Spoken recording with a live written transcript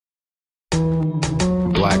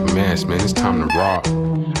Black mass, man, it's time to rock.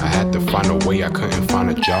 I had to find a way, I couldn't find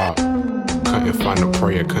a job. Couldn't find a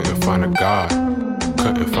prayer, couldn't find a God.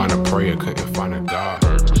 Couldn't find a prayer, couldn't find a God.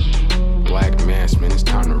 Black mass, man, it's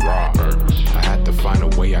time to rock. I had to find a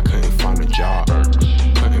way, I couldn't find a job.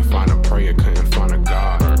 Couldn't find a prayer, couldn't find a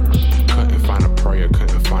God. Couldn't find a prayer,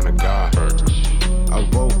 couldn't find a God. I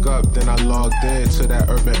woke up, then I logged in to that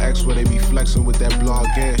Urban X where they be flexing with that blog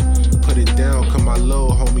in. Put it down, cause my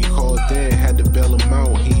little homie called in. Had to bail him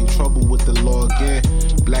out, he in trouble with the law again.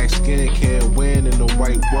 Black skin can't win in the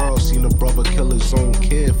white world. Seen a brother kill his own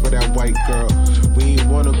kid for that white girl. We ain't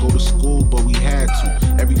wanna go to school, but we had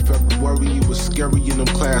to. Every February it was scary in them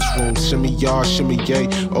classrooms. Shimmy y'all, shimmy yay.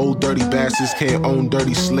 Old dirty bastards can't own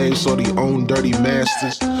dirty slaves, so they own dirty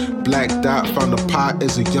masters. Black Dot found a pot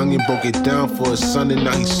as a youngin', broke it down for his son, and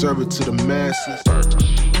now he serve it to the masses.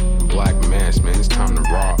 Black mass, man, it's time to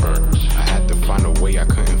rock. I had to find a way, I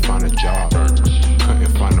couldn't find a job.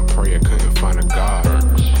 Couldn't find a prayer, couldn't find a God.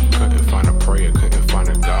 Couldn't find a prayer, couldn't find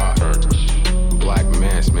a God. Black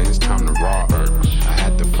mass, man, it's time to rock. I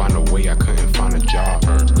had to find a way, I couldn't find a job.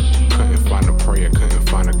 Couldn't find a prayer, couldn't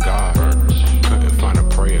find a God. Couldn't find a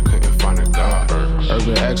prayer, couldn't find a God.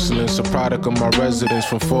 Urban excellence, a product of my residence.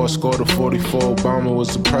 From 4 to 44, Obama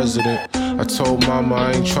was the president. I told mama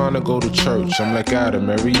I ain't trying to go to church. I'm like Adam,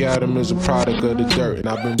 every Adam is a product of the dirt. And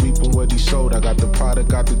I've been reaping what he sowed. I got the product,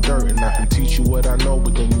 got the dirt. And I can teach you what I know,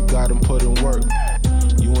 but then you gotta put in work.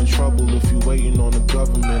 You in trouble if you waiting on the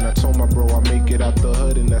government. I told my bro I make it out the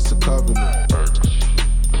hood, and that's a covenant.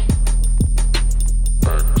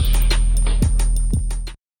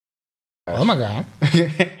 Oh my God.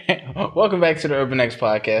 Welcome back to the Urban X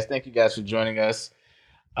podcast. Thank you guys for joining us.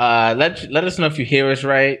 Let us know if you hear us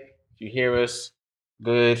right. If you hear us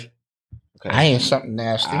good. Okay. I hear something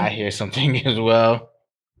nasty. I hear something as well.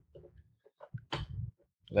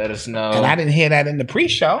 Let us know. And I didn't hear that in the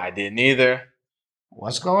pre-show. I didn't either.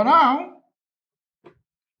 What's going on?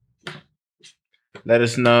 Let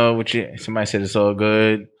us know what you. Somebody said it's all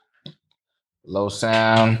good. Low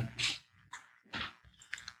sound.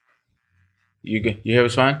 You hear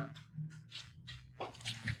us fine?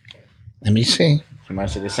 Let me see. Somebody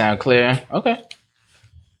said it sound clear. Okay.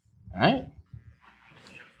 All right.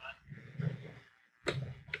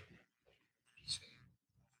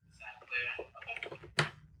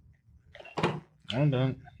 Hold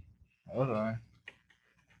on.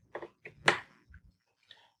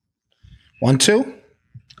 1, 2. All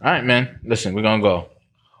right, man. Listen, we're gonna go.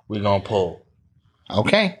 We're gonna pull.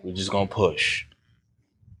 Okay. We're just gonna push.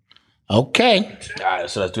 Okay. All right,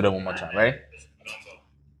 so let's do that one more time. Ready?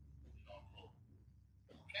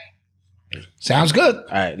 Sounds good. All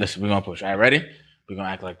right, listen, we're gonna push. All right, ready? We're gonna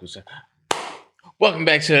act like we said. Welcome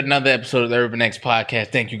back to another episode of the Urban X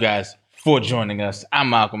podcast. Thank you guys for joining us. I'm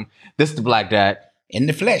Malcolm. This is the Black Dot. In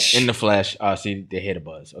the flesh. In the flesh. Oh, see, they hear the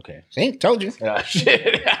buzz. Okay. See, told you. Oh,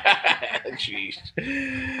 shit. Jeez.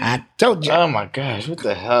 I told you. Oh, my gosh. What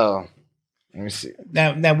the hell? Let me see.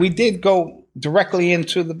 Now we did go directly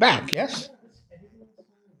into the back, yes?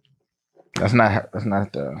 That's not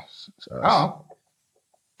the... Oh.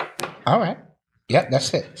 All right. Yep,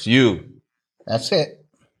 that's it. It's you. That's it.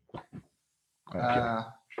 Okay.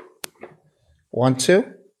 1,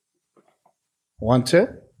 2. 1, 2.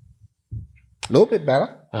 A little bit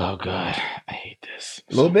better. Oh, God. I hate this.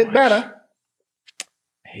 A little bit better.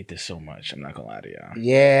 I hate this so much. I'm not going to lie to y'all.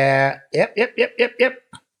 Yeah. Yep.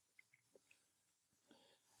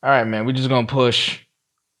 All right, man. We're just going to push.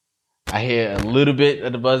 I hear a little bit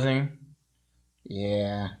of the buzzing.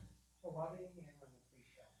 Yeah.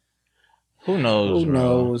 Who knows? Who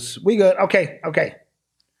knows? We good. Okay.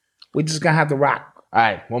 We just going to have to rock. All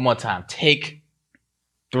right. One more time. Take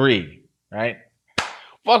 3. Right?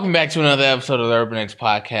 Welcome back to another episode of the Urban X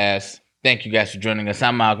podcast. Thank you guys for joining us.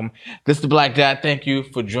 I'm Malcolm. This is the Black Dot. Thank you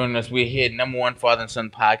for joining us. We're here, number 1 father and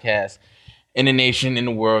son podcast in the nation, in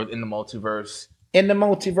the world, in the multiverse. In the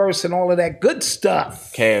multiverse and all of that good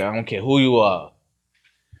stuff. Okay, I don't care who you are.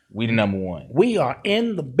 We the number 1. We are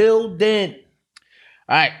in the building.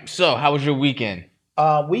 All right, so how was your weekend?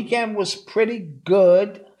 Weekend was pretty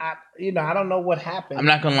good. I don't know what happened. I'm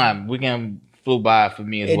not going to lie. Weekend flew by for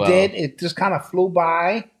me as well. It did. It just kind of flew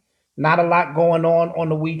by. Not a lot going on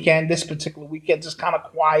the weekend. This particular weekend, just kind of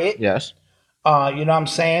quiet. Yes. You know what I'm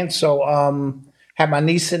saying? So, had my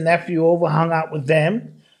niece and nephew over, hung out with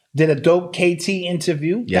them. Did a dope KT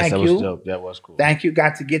interview. Yes, Thank that you. was dope. That was cool. Thank you.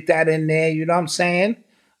 Got to get that in there. You know what I'm saying?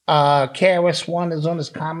 KRS-One is on his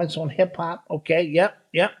comments on hip hop. Okay. Yep.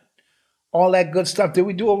 All that good stuff. Did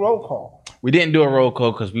we do a roll call? We didn't do a roll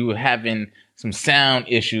call because we were having some sound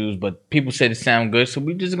issues, but people said it sound good. So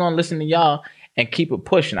we just going to listen to y'all and keep it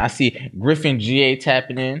pushing. I see Griffin, GA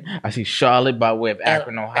tapping in. I see Charlotte by way of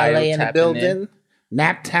Akron, Ohio, LA in the tapping building. in.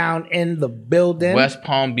 Naptown in the building. West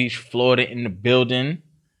Palm Beach, Florida in the building.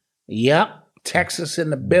 Yep. Texas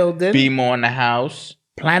in the building. BMO in the house.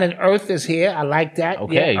 Planet Earth is here. I like that.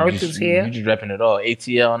 Okay, Yeah, Earth is here. You just repping it all.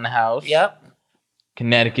 ATL in the house. Yep.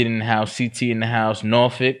 Connecticut in the house. CT in the house.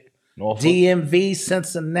 Norfolk. DMV,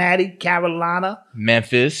 Cincinnati, Carolina,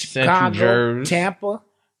 Memphis, Central Chicago, Jersey. Tampa.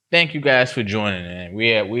 Thank you guys for joining in.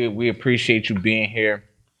 We appreciate you being here.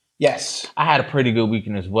 Yes. I had a pretty good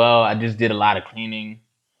weekend as well. I just did a lot of cleaning,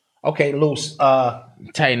 Okay, Luce.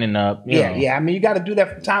 tightening up. you know. Yeah. I mean, you got to do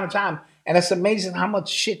that from time to time, and it's amazing how much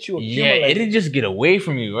shit you Yeah, accumulate. it didn't just get away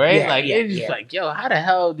from you, right? Yeah, like yeah, it's just yeah. like, yo, how the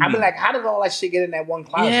hell? I mean, like, how did all that shit get in that one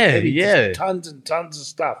closet? Yeah, Maybe yeah. just tons and tons of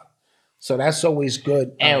stuff. So that's always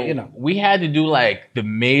good. And You know. we had to do like the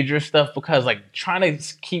major stuff because like trying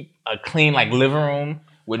to keep a clean like living room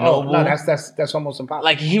with Oh Noble. no, that's almost impossible.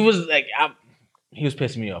 like he was like he was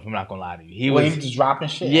pissing me off. I'm not gonna lie to you. He Well, was he just dropping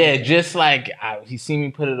shit. yeah, just like he seen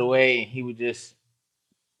me put it away and he would just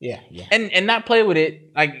yeah. and not play with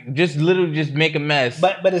it, like just literally just make a mess.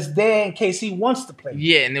 But it's there in case he wants to play.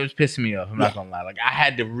 yeah, and it was pissing me off. I'm not gonna lie. Like I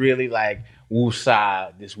had to really like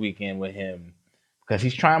woosah this weekend with him because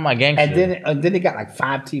he's trying my gangster. And then he got like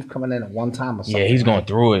 5 teeth coming in at one time or something. Yeah, he's going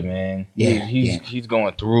through it, man. Yeah, He's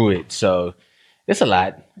going through it. So it's a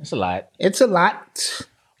lot. It's a lot. It's a lot.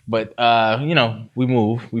 But you know, we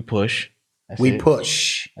move, we push. That's We it.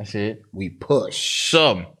 push. That's it. We push.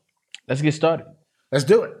 So let's get started. Let's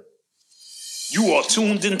do it. You are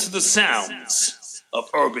tuned into the sounds of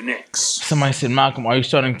Urban X. Somebody said, Malcolm, are you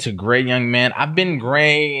starting to gray, young man? I've been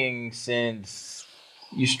graying since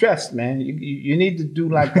You stressed, man. You need to do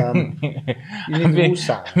like you need I've to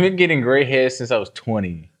woosah. I've been getting gray hair since I was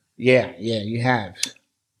 20. Yeah, you have.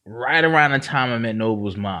 Right around the time I met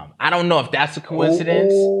Noble's mom. I don't know if that's a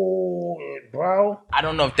coincidence. Oh, bro. I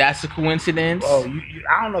don't know if that's a coincidence. Oh,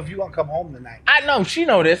 I don't know if you're gonna come home tonight. I know she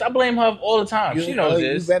know this. I blame her all the time. She knows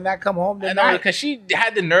this. You better not come home I tonight. know because she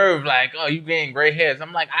had the nerve, like, oh, you getting gray hairs.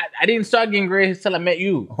 I'm like, I didn't start getting gray hairs till I met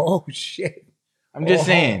you. Oh shit. I'm just Oh,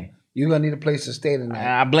 saying. You're gonna need a place to stay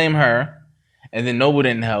tonight. I blame her, and then Noble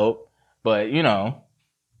didn't help. But you know,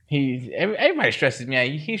 everybody stresses me out.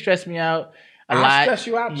 He stressed me out a I lot. stress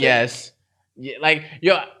you out, too. Yes, yeah, like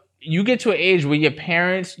you get to an age where your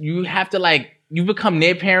parents, you have to like, you become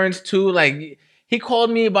their parents too. Like he called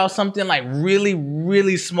me about something like really,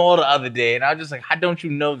 really small the other day, and I was just like, how don't you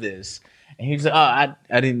know this? And he's like, oh,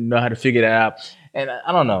 I didn't know how to figure that out. And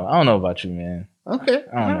I don't know. I don't know about you, man. Okay,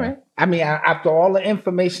 I don't all know. right. I mean, after all the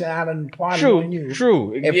information I done imparted on you,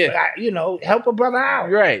 True. if Yeah, help a brother out.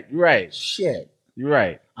 you're right. You're right. Shit, You're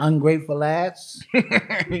right. ungrateful ass.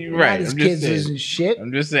 You're right. These I'm kids just saying. isn't shit.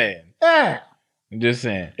 I'm just saying. Yeah, I'm just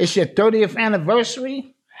saying. it's your 30th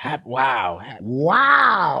anniversary. Wow.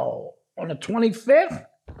 Wow, on the 25th.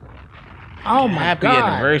 Oh my Happy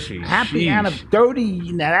God! anniversary. Happy Sheesh. anniversary.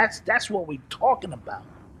 30. Now that's what we talking about.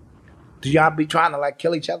 Do y'all be trying to like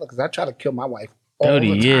kill each other? Because I try to kill my wife all 30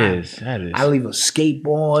 the time. years. That is. I leave a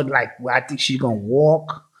skateboard. Like I think she's gonna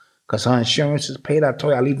walk because her insurance is paid. I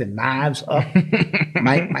told you I leave the knives up.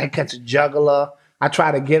 might catch a juggler. I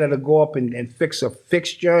try to get her to go up and fix a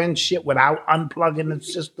fixture and shit without unplugging the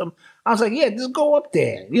system. I was like, yeah, just go up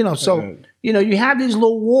there. So you have these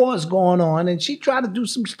little wars going on, and she tried to do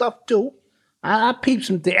some stuff too. I peep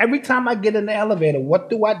some things. Every time I get in the elevator, what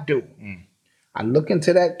do? I look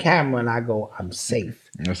into that camera and I go, I'm safe.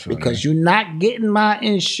 That's funny. Because you're not getting my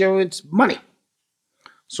insurance money.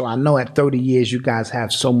 So I know at 30 years, you guys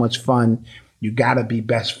have so much fun. You got to be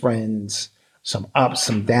best friends. Some ups,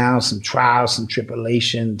 some downs, some trials, some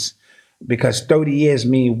tribulations. Because 30 years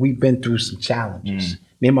mean we've been through some challenges.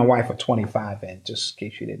 Me and my wife are 25, and just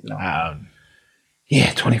in case you didn't know.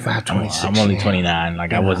 Yeah, 25, 26. I'm only yeah. 29.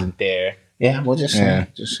 Like I wasn't there. Yeah, well, just Yeah.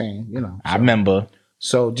 saying, I remember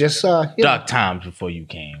So just, dark times before you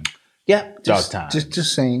came. yeah, dark times.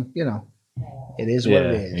 Just saying, it is what Yeah,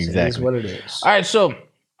 it is. It is exactly. what it is. All right, so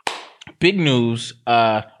big news.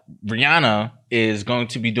 Rihanna is going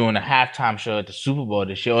to be doing a halftime show at the Super Bowl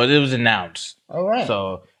this year. Or it was announced. All right.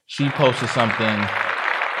 So she posted something.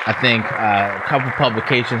 I think a couple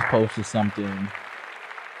publications posted something.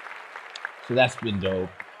 So that's been dope.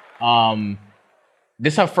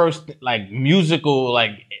 This is her first like musical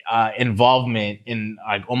involvement in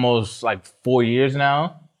like almost like 4 years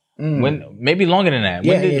now. When maybe longer than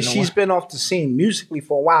that. She's been off the scene musically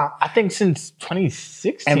for a while. I think since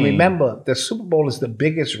 2016. And remember, the Super Bowl is the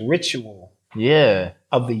biggest ritual Yeah.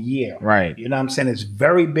 of the year. Right. You know what I'm saying? It's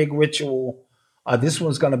very big ritual. This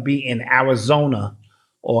one's going to be in Arizona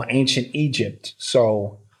or ancient Egypt.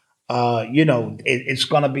 So It's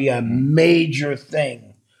going to be a major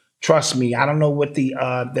thing. Trust me. I don't know what the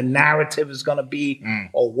narrative is going to be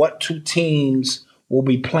or what two teams will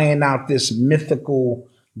be playing out this mythical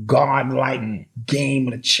godlike game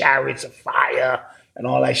of the Chariots of Fire and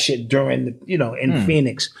all that shit during in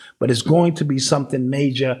Phoenix. But it's going to be something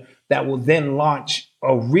major that will then launch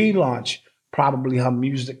or relaunch probably her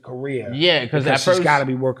music career. Yeah, because at she's first got to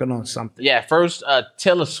be working on something. Yeah, first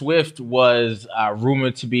Taylor Swift was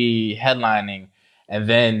rumored to be headlining, and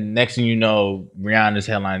then next thing you know, Rihanna's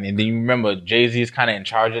headlining, and then you remember Jay-Z is kind of in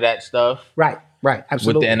charge of that stuff, right,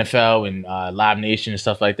 absolutely, with the NFL and Live Nation and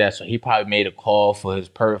stuff like that. So he probably made a call for his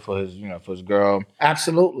girl,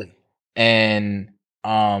 absolutely, and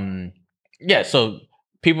so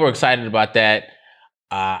people are excited about that.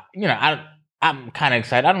 I'm kind of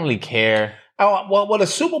excited. I don't really care. Oh, well, the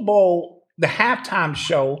Super Bowl, the halftime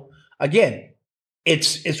show, again,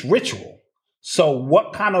 it's ritual. So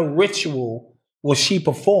what kind of ritual will she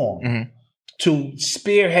perform to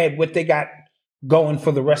spearhead what they got going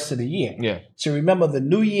for the rest of the year? Yeah. So remember the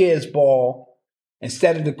New Year's ball,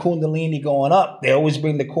 instead of the Kundalini going up, they always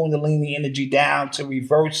bring the Kundalini energy down to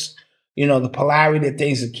reverse, the polarity of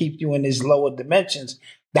things that keep you in these lower dimensions.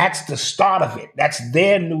 That's the start of it. That's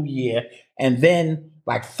their new year. And then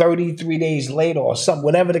like 33 days later or something,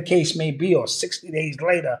 whatever the case may be, or 60 days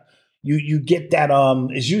later, you get that,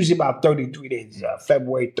 it's usually about 33 days,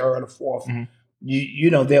 February 3rd or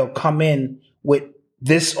 4th. They'll come in with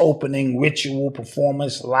this opening ritual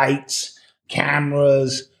performance, lights,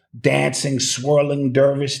 cameras, dancing, swirling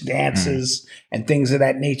dervish dances, and things of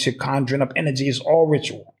that nature, conjuring up energy. Is all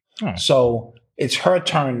ritual. So it's her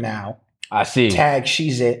turn now. I see. Tag,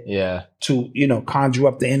 she's it. Yeah. To conjure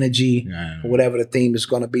up the energy, or whatever the theme is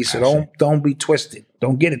going to be. So don't be twisted.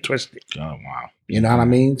 Don't get it twisted. Oh wow. You know what I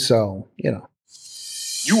mean? So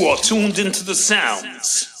You are tuned into the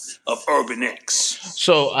sounds of Urban X.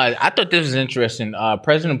 So I thought this was interesting.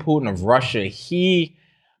 President Putin of Russia, he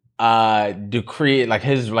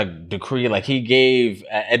he gave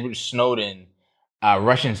Edward Snowden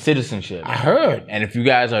Russian citizenship. I heard. And if you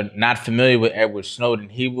guys are not familiar with Edward Snowden,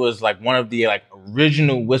 he was like one of the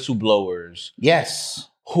original whistleblowers. Yes.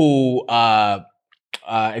 Who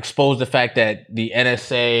exposed the fact that the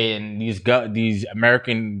NSA and these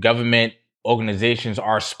American government organizations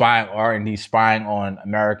are spying on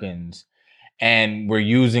Americans, and we're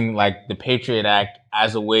using the Patriot Act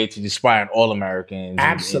as a way to spy on all Americans.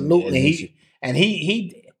 Absolutely.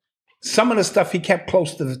 He some of the stuff he kept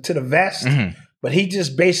close to the vest. But he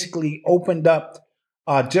just basically opened up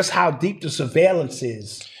just how deep the surveillance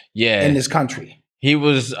is in this country. He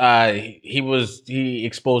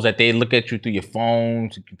exposed that they look at you through your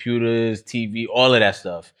phones, computers, TV, all of that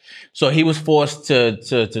stuff. So he was forced to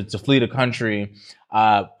flee the country.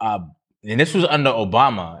 And this was under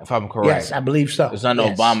Obama, if I'm correct. Yes, I believe so. It was under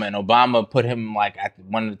Obama, and Obama put him at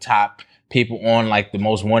one of the top people on the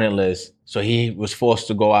most wanted list. So he was forced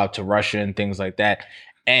to go out to Russia and things like that.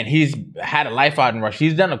 And he's had a life out in Russia.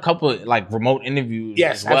 He's done a couple of remote interviews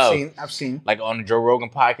as well. I've seen. On the Joe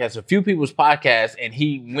Rogan podcast, a few people's podcasts, and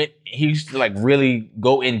he used to really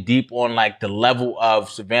go in deep on the level of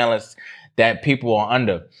surveillance that people are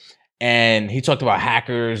under. And he talked about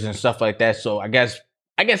hackers and stuff like that. So I guess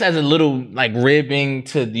as a little ribbing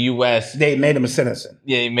to the US. They made him a citizen.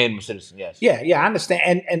 Yeah, they made him a citizen, yes. Yeah, I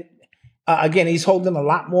understand. And again, he's holding a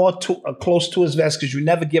lot more close to his vest because you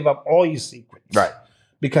never give up all your secrets. Right.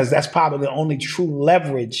 Because that's probably the only true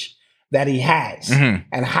leverage that he has.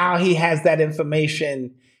 And how he has that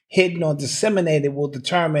information hidden or disseminated will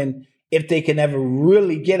determine if they can ever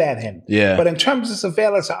really get at him. Yeah. But in terms of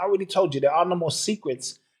surveillance, I already told you, there are no more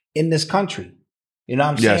secrets in this country. You know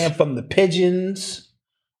what I'm saying? From the pigeons,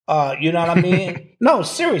 you know what I mean? No,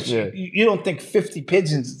 seriously. Yeah. You don't think 50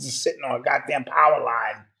 pigeons is just sitting on a goddamn power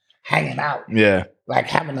line hanging out. Yeah.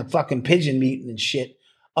 Having a fucking pigeon meeting and shit.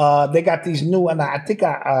 They got these new, and I think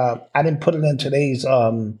I didn't put it in today's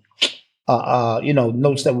notes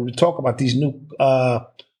that we would talk about, these new bio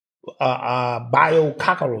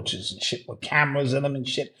cockroaches and shit with cameras in them and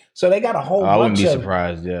shit. So they got a whole bunch of. I wouldn't be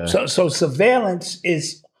surprised. Yeah. So surveillance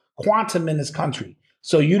is quantum in this country.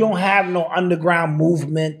 So you don't have no underground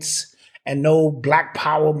movements and no Black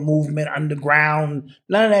Power movement underground,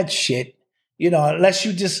 none of that shit. Unless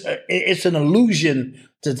you just, it's an illusion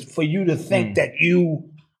for you to think that you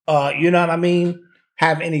know what I mean,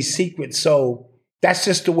 have any secrets. So that's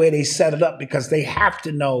just the way they set it up, because they have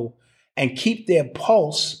to know and keep their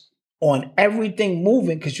pulse on everything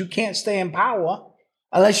moving, because you can't stay in power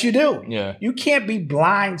unless you do. Yeah. You can't be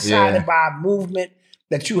blindsided by a movement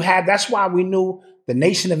that you have. That's why we knew the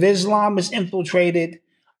Nation of Islam is infiltrated.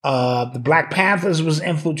 The Black Panthers was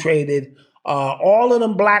infiltrated. All of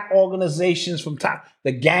them black organizations from top,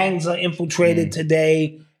 the gangs are infiltrated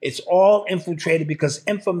today. It's all infiltrated because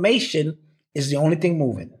information is the only thing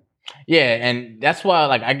moving. Yeah, and that's why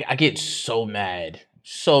like I get so mad.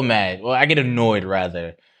 Well, I get annoyed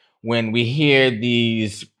rather when we hear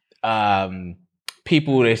these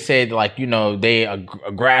people that said like, you know, they a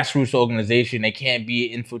grassroots organization, they can't be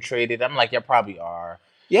infiltrated. I'm like, y'all probably are.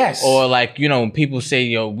 Yes. Or like, you know, people say,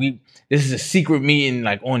 yo, this is a secret meeting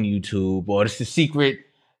like on YouTube, or it's a secret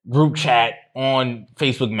group chat on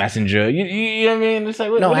Facebook Messenger. You know what I mean? It's like,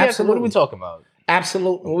 what are we talking about?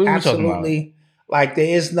 Absolutely. What are we talking about? Absolutely. Like there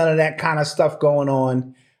is none of that kind of stuff going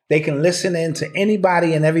on. They can listen in to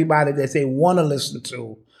anybody and everybody that they want to listen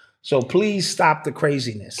to. So please stop the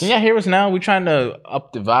craziness. Can y'all hear us now? We're trying to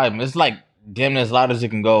up the volume. It's like damn as loud as it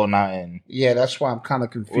can go on our end. Yeah, that's why I'm kind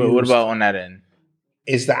of confused. What about on that end?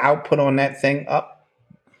 Is the output on that thing up?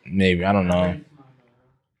 Maybe. I don't know.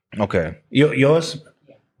 Okay. Yours?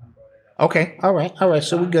 Okay. All right.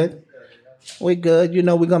 So we're good. You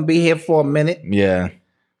know, we're going to be here for a minute. Yeah.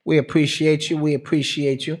 We appreciate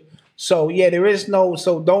you. So yeah, there is no.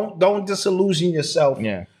 So don't disillusion yourself.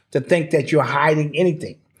 Yeah. To think that you're hiding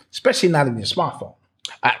anything, especially not in your smartphone.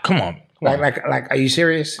 Come on. Like, are you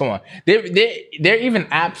serious? Come on. There are even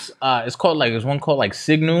apps. There's one called like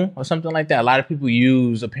Signal or something like that. A lot of people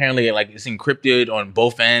use. Apparently, like it's encrypted on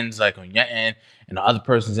both ends, like on your end and the other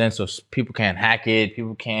person's end, so people can't hack it.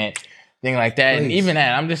 People can't thing like that. Please. And even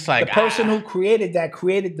that, I'm just like the person who created that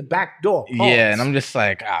created the back door. Pause. Yeah, and I'm just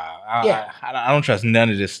like, I don't trust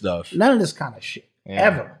none of this stuff. None of this kind of shit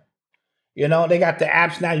ever. You know, they got the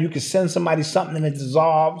apps now. You can send somebody something and it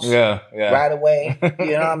dissolves right away.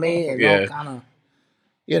 You know what I mean? And kind of,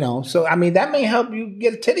 you know. So, I mean, that may help you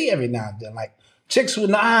get a titty every now and then. Like, chicks would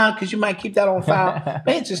because you might keep that on file.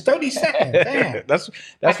 Man, it's just 30 seconds. Damn.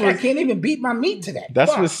 I can't even beat my meat today.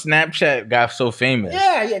 That's what Snapchat got so famous.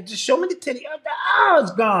 Yeah. Just show me the titty. Oh,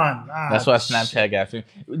 it's gone. That's why Snapchat got famous.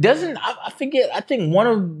 I forget, I think one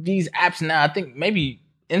of these apps now, I think maybe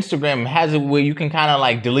Instagram has it where you can kind of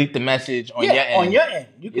like delete the message on your end. On your end.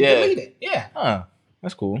 You can delete it. Yeah. Huh.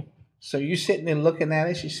 That's cool. So you sitting there looking at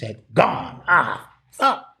it, she said, gone.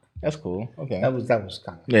 That's cool. Okay. That was kind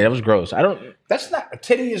of that was gross. That's not a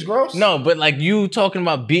titty is gross. No, but like you talking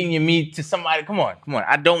about beating your meat to somebody. Come on.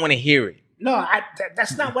 I don't want to hear it. No,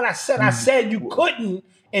 that's not what I said. I said you couldn't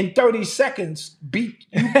in 30 seconds beat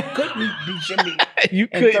your meat in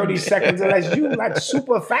 30 seconds unless you like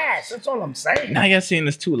super fast. That's all I'm saying. Now you're saying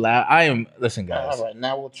this too loud. Listen, guys. All right,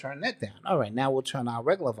 now we'll turn that down. All right, now we'll turn our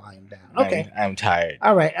regular volume down. Okay. I'm tired.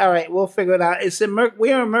 All right. We'll figure it out. It's in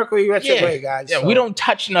we're in Mercury retrograde, guys. Yeah, so we don't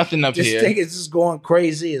touch nothing up here. This thing is just going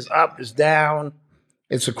crazy. It's up, it's down,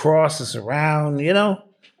 it's across, it's around, you know?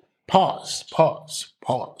 Pause.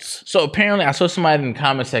 So apparently I saw somebody in the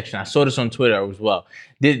comment section. I saw this on Twitter as well.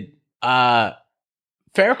 Did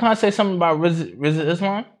Farrakhan say something about Rizza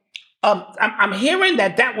Islam? I'm hearing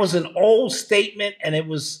that was an old statement and it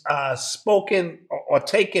was spoken or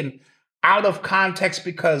taken out of context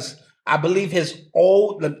because I believe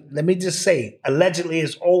let me just say, allegedly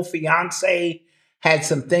his old fiance had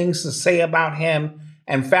some things to say about him.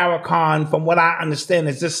 And Farrakhan, from what I understand,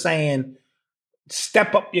 is just saying,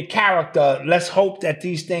 step up your character. Let's hope that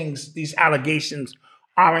these allegations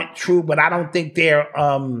aren't true, but I don't think they're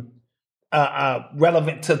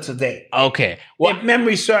relevant to today. Okay. Well, if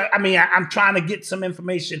memory serves, I mean, I'm trying to get some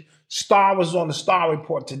information. Star was on the Star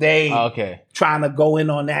Report today. Okay. Trying to go in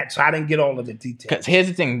on that, so I didn't get all of the details. Because here's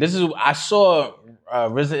the thing. I saw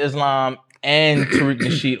Rizza Islam and Tariq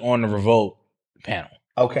Nasheed on the Revolt panel.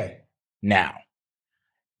 Okay. Now,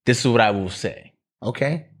 this is what I will say.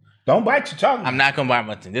 Okay. Don't bite your tongue. I'm not going to bite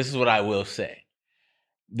my tongue. This is what I will say.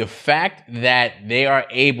 The fact that they are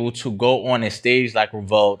able to go on a stage like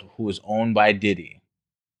Revolt, who is owned by Diddy,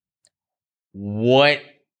 what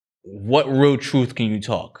real truth can you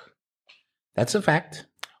talk? That's a fact.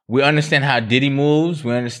 We understand how Diddy moves.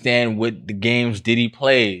 We understand what the games Diddy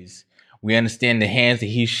plays. We understand the hands that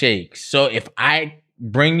he shakes. So if I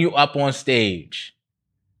bring you up on stage,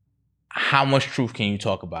 how much truth can you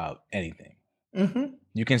talk about anything? Mm-hmm.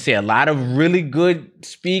 You can say a lot of really good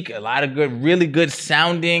a lot of really good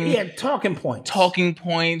sounding. Yeah, talking points. All talking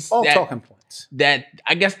points. That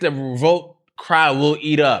I guess the Revolt crowd will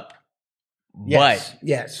eat up. Yes. But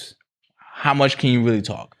yes. How much can you really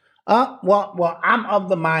talk? Well, I'm of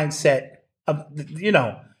the mindset of,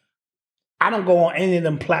 I don't go on any of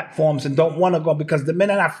them platforms and don't want to go because the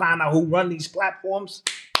minute I find out who run these platforms,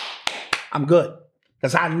 I'm good.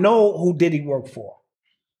 Because I know who Diddy work for.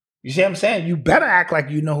 You see what I'm saying? You better act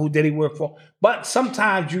like you know who Diddy work for. But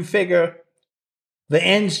sometimes you figure The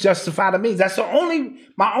ends justify the means. That's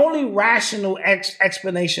my only rational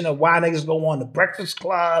explanation of why niggas go on the Breakfast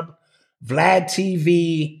Club, Vlad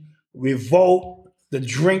TV, Revolt, the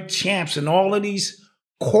Drink Champs, and all of these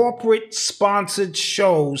corporate sponsored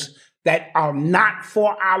shows that are not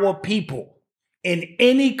for our people in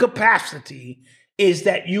any capacity is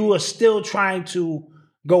that you are still trying to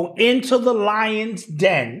go into the lion's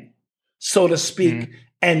den, so to speak,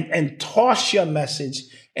 and toss your message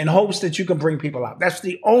in hopes that you can bring people out. That's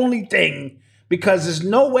the only thing, because there's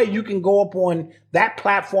no way you can go up on that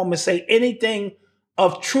platform and say anything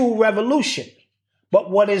of true revolution. But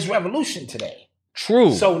what is revolution today?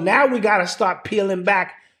 True. So now we got to start peeling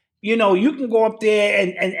back. You know, you can go up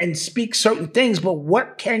there and speak certain things, but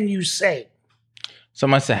what can you say?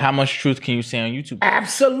 Somebody said, how much truth can you say on YouTube?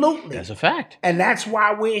 Absolutely. That's a fact. And that's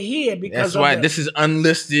why we're here. Because that's why this is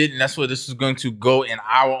unlisted, and that's why this is going to go in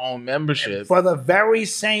our own membership. For the very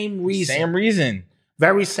same reason. Same reason.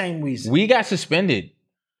 Very same reason. We got suspended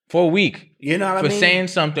for a week. You know what I mean? For saying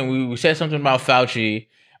something. We said something about Fauci.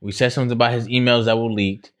 We said something about his emails that were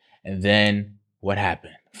leaked. And then what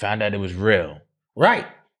happened? Found out it was real. Right.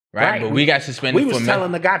 Right? But we got suspended. We was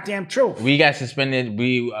telling the goddamn truth. We got suspended.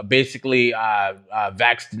 We basically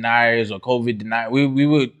vax deniers or COVID deniers. We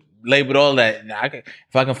would label all that.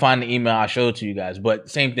 If I can find the email, I'll show it to you guys. But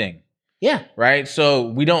same thing. Yeah. Right? So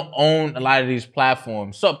we don't own a lot of these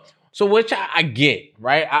platforms. So which I get,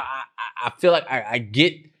 right? I feel like I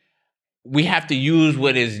get we have to use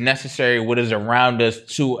what is necessary, what is around us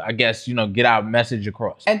to, I guess, get our message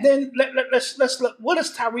across. And then let's look. What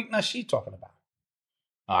is Tariq Nasheed talking about?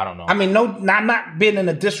 I don't know. I mean, not being in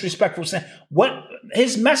a disrespectful sense. What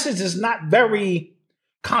his message is not very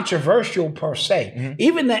controversial per se. Mm-hmm.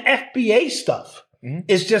 Even the FBA stuff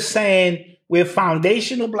is just saying we're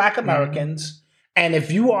foundational Black Americans, and if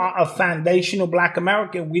you are a foundational Black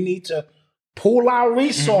American, we need to pool our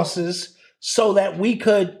resources so that we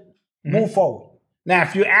could move forward. Now,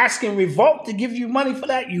 if you're asking Revolt to give you money for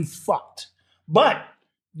that, you fucked. But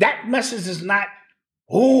that message is not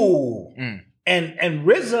And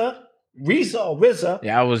RZA.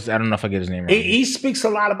 Yeah, I don't know if I get his name right. He speaks a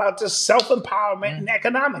lot about just self-empowerment and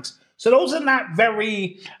economics. So those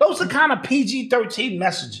are kind of PG-13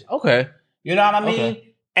 messages. Okay. You know what I mean?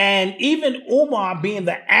 Okay. And even Umar being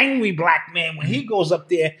the angry Black man, when he goes up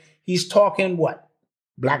there, he's talking what?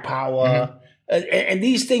 Black power. And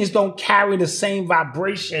these things don't carry the same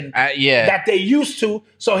vibration that they used to.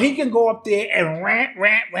 So he can go up there and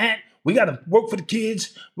rant. We got to work for the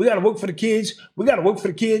kids. We got to work for the kids. We got to work for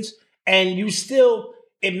the kids. And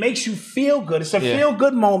it makes you feel good. It's a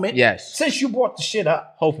feel-good moment. Yes. Since you brought the shit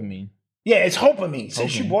up. Hopamine. Yeah, it's hopamine.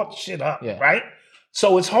 Since you brought the shit up, right?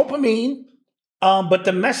 So it's hopamine, but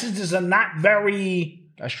the messages are not very...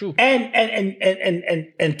 That's true. And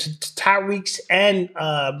to Tariq's and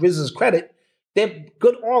RZA's credit, they're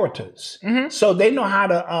good orators. So they know how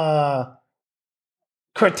to...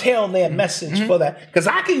 curtail their message for that, because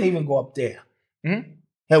I can even go up there. And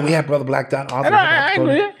we have Brother Black Dot Arthur. I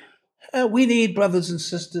agree. We need brothers and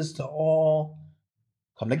sisters to all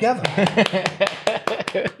come together.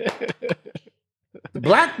 The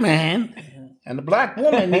Black man and the Black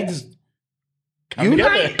woman need to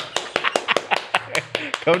unite.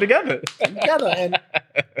 Come together. And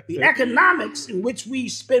the economics in which we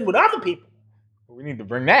spend with other people. We need to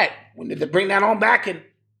bring that. We need to bring that on back and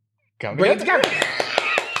bring it together.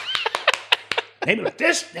 Maybe like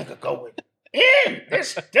this nigga going in.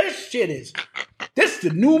 This shit is the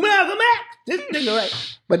new Malcolm X. This nigga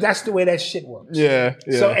right. But that's the way that shit works. Yeah.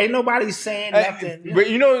 So ain't nobody saying nothing. But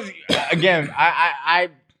again, I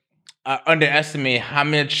underestimate how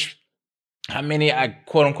many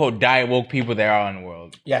quote unquote diet woke people there are in the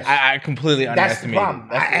world. Yes. I completely underestimate that's the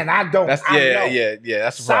problem. I don't. That's the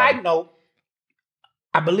problem. Side note,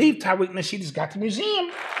 I believe Tariq Nasheed has got the museum.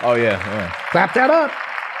 Oh yeah. Clap that up.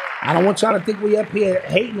 I don't want y'all to think we up here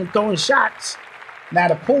hating and throwing shots. Now,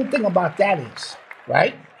 the cool thing about that is,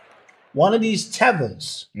 right? One of these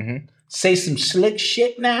tethers say some slick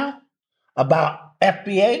shit now about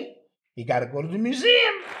FBA. He got to go to the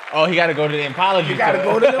museum. Oh, he got to go to the apology. He got to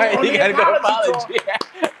go to the apology.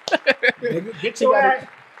 Nigga, get your ass.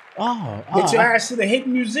 Get your ass to the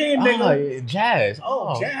hidden museum, nigga. Jazz.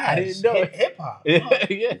 Jazz. I didn't know it. Hip hop.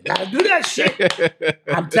 Gotta do that shit.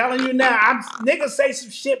 I'm telling you now. Niggas say some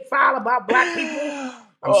shit foul about Black people.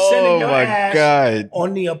 I'm sending your ass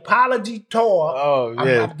on the apology tour.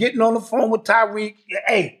 I'm getting on the phone with Tariq.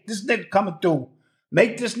 Hey, this nigga coming through.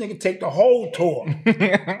 Make this nigga take the whole tour.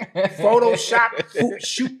 Photoshop,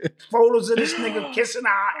 shoot photos of this nigga kissing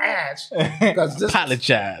our ass.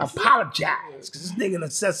 Apologize. Because this nigga done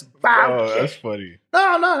said some foul shit. That's funny.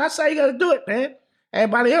 No, that's how you gotta do it, man.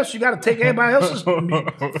 Everybody else, you got to take everybody else's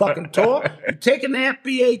fucking tour. You're taking the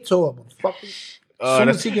FBA tour, motherfucker. As soon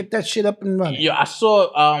as he get that shit up and running. Yeah, I saw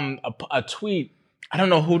a tweet. I don't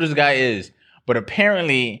know who this guy is, but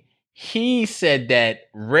apparently he said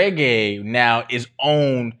that reggae now is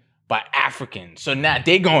owned by Africans. So now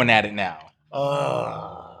they going at it now.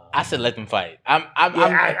 I said let them fight.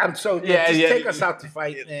 I'm so take us out to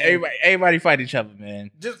fight, man. Everybody fight each other,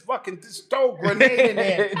 man. Just throw a grenade in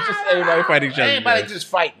there. Just everybody fight each other. Everybody man. just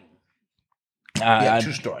fighting.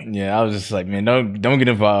 True story. Yeah, I was just like, man, don't get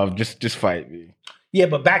involved. Just fight, man. Yeah,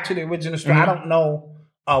 but back to the original story. I don't know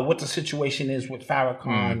what the situation is with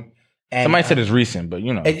Farrakhan. And, somebody said it's recent, but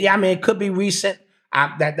you know. Yeah, I mean, it could be recent.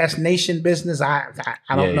 That's nation business. I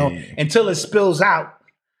don't know until it spills out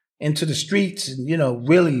into the streets and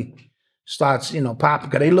really starts popping.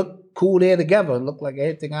 Because they look cool there together. Look like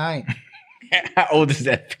everything I ain't. How old is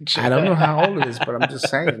that picture? I don't know how old it is, but I'm just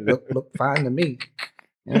saying, look fine to me.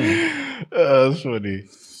 Yeah. That's funny.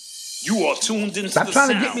 You are tuned into Stop the trying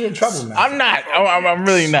sounds. to get me in trouble, man. I'm not. I'm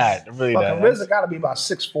really not. I'm really Fucking not. RZA got to be about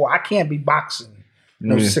 6'4". I can't be boxing.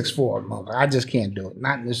 No 6'4", mother. I just can't do it.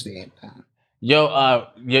 Not in this day and time. Yo,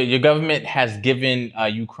 your government has given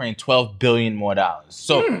Ukraine $12 billion more dollars.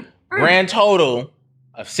 So grand total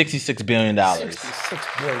of $66 billion.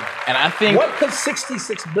 $66 billion. And I think What could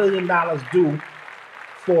 $66 billion do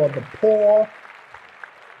for the poor,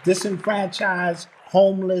 disenfranchised,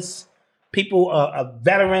 homeless, people,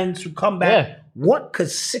 veterans who come back? Yeah. What could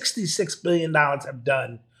 $66 billion have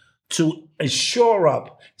done to shore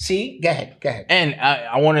up? See, go ahead. And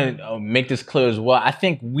I want to make this clear as well. I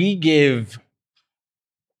think America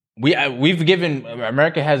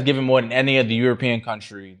has given more than any other European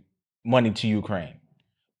country money to Ukraine.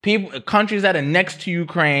 Countries that are next to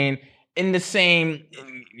Ukraine in the same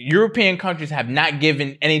European countries have not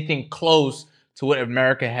given anything close to what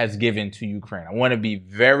America has given to Ukraine. I want to be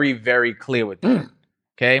very, very clear with that.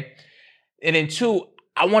 Okay. And then two,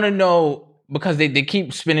 I want to know, because they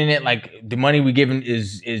keep spinning it like the money we giving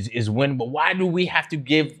is win, but why do we have to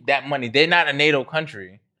give that money? They're not a NATO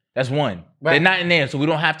country. That's one. Right. They're not in there, so we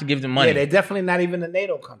don't have to give them money. Yeah, they're definitely not even a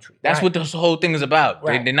NATO country. That's what this whole thing is about.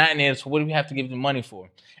 Right. They're not in there, so what do we have to give them money for?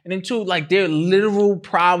 And then two, like there are literal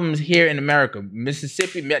problems here in America.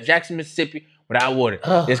 Jackson, Mississippi, without water.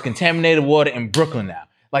 There's contaminated water in Brooklyn now.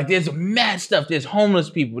 Like there's mad stuff. There's homeless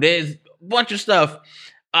people. There's a bunch of stuff.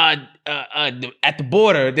 At the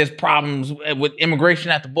border, there's problems with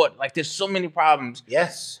immigration at the border. Like there's so many problems.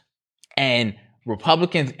 Yes. And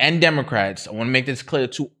Republicans and Democrats, I want to make this clear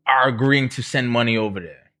too, are agreeing to send money over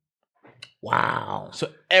there. Wow. So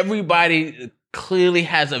everybody clearly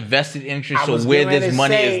has a vested interest of where this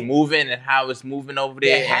money is moving and how it's moving over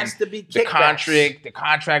there. There has to be kickbacks. The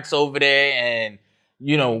contracts over there and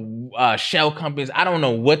shell companies. I don't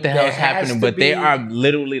know what the hell is happening, but they are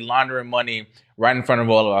literally laundering money right in front of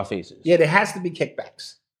all of our faces. Yeah, there has to be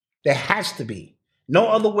kickbacks. There has to be. No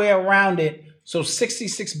other way around it. So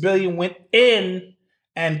 66 billion went in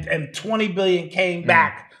and 20 billion came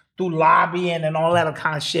back through lobbying and all that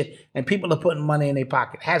kind of shit. And people are putting money in their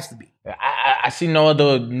pocket. Has to be. I see no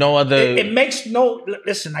other. It makes no.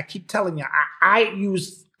 Listen, I keep telling you, I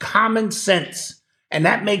use common sense, and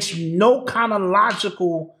that makes no kind of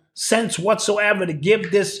logical sense whatsoever to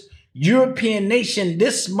give this European nation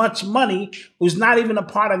this much money, who's not even a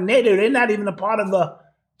part of NATO. They're not even a part of the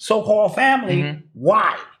so-called family. Mm-hmm.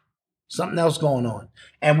 Why? Something else going on.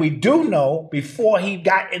 And we do know before he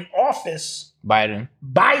got in office, Biden,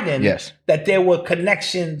 yes, that there were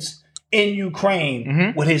connections in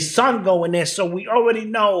Ukraine with his son going there. So we already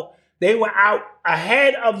know they were out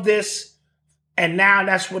ahead of this, and now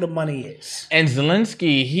that's where the money is. And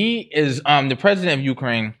Zelensky, he is the president of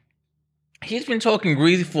Ukraine. He's been talking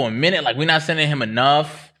greasy for a minute, like we're not sending him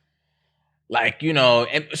enough. Like,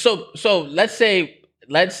 and so let's say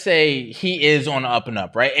he is on the up and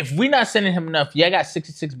up, right? If we're not sending him enough, I got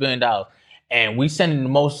 $66 billion, and we sending the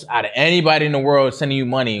most out of anybody in the world sending you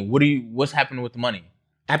money. What's happening with the money?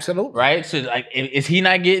 Absolutely. Right? So like, is he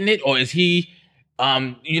not getting it, or is he,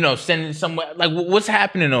 sending it somewhere? Like, what's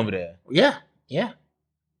happening over there? Yeah.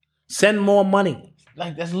 Send more money.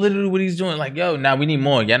 Like, that's literally what he's doing. Like, yo, now we need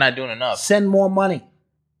more. Y'all not doing enough. Send more money.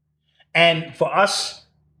 And for us,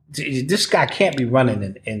 this guy can't be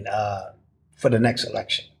running in for the next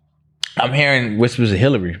election. I'm hearing whispers of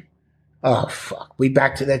Hillary. Oh, fuck. We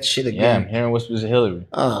back to that shit again. Yeah, I'm hearing whispers of Hillary.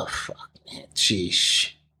 Oh, fuck, man.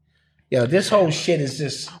 Jeez. Yo, this whole shit is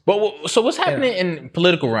just... But so what's happening in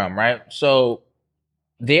political realm, right? So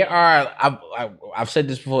there are, I've said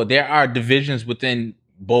this before, there are divisions within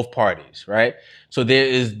both parties, right? So there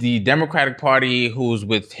is the Democratic Party who's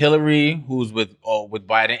with Hillary, who's with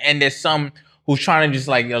Biden, and there's some who's trying to just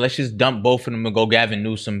like, let's just dump both of them and go Gavin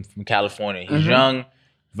Newsom from California. He's young,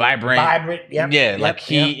 vibrant. Yep.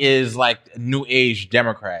 He is like a new age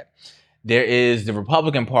Democrat. There is the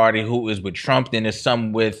Republican Party who is with Trump. Then there's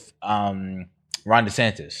some with Ron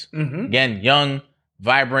DeSantis. Again, young,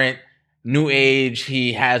 vibrant, new age.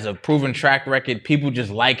 He has a proven track record. People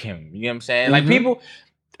just like him. You know what I'm saying? Like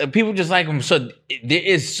people just like him. So there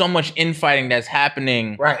is so much infighting that's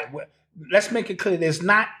happening. Right. Let's make it clear. There's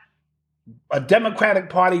not a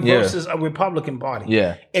Democratic Party versus a Republican Party.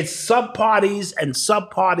 Yeah. It's sub-parties and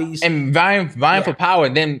sub-parties. And vying for power.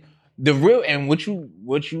 Then the real, and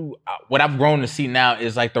what I've grown to see now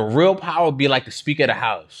is like the real power would be like the Speaker of the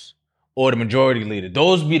House or the Majority Leader.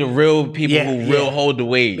 Those be the real people who hold the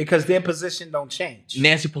weight. Because their position don't change.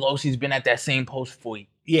 Nancy Pelosi's been at that same post for eons.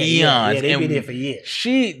 Yeah, they've been there for years.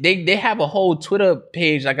 They have a whole Twitter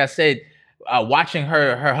page, like I said, watching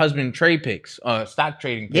her husband trade picks, stock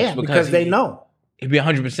trading picks. Yeah, because they know. It'd be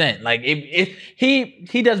 100%. Like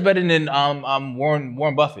he does better than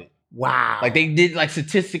Warren Buffett. Wow. Like they did like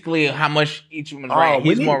statistically how much each woman's right.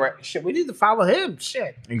 He's more right. Shit, we need to follow him.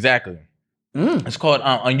 Shit. Exactly. It's called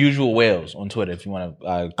Unusual Whales on Twitter if you want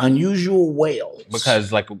to. Unusual Whales.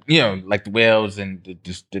 Because like like the whales and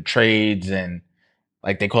the trades and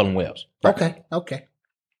like they call them whales. Okay.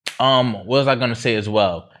 What was I gonna say as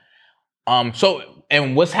well? So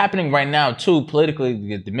and what's happening right now too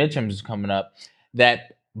politically, the midterms is coming up,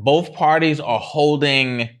 that both parties are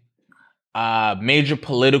holding major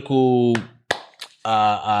political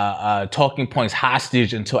talking points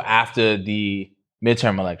hostage until after the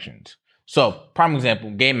midterm elections. So, prime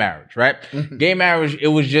example, gay marriage, right? Gay marriage, it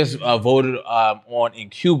was just voted on in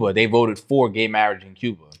Cuba. They voted for gay marriage in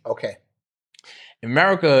Cuba. Okay.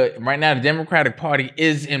 America, right now, the Democratic Party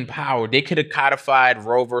is in power. They could have codified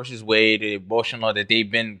Roe versus Wade, the abortion law that they've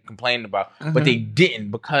been complaining about, but they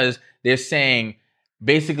didn't because they're saying,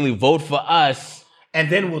 basically, vote for us. And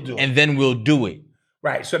then we'll do it.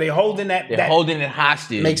 Right. So they're holding They're holding it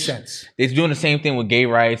hostage. Makes sense. They're doing the same thing with gay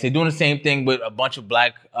rights. They're doing the same thing with a bunch of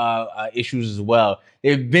black issues as well.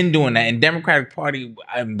 They've been doing that. And Democratic Party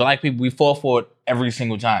and black people, we fall for it every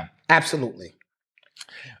single time. Absolutely.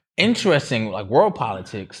 Interesting, like world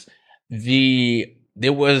politics,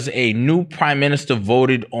 there was a new prime minister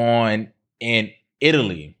voted on in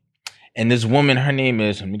Italy. And this woman, her name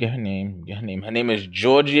is, let me get her name. Her name is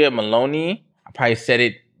Giorgia Meloni. I probably said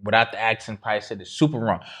it without the accent, probably said it super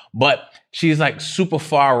wrong. But she's like super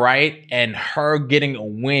far right, and her getting a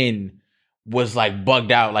win was like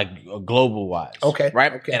bugged out, like global wise. Okay.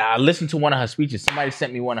 Right? Okay. And I listened to one of her speeches. Somebody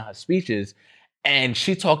sent me one of her speeches, and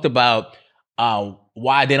she talked about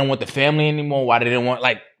why they don't want the family anymore, why they didn't want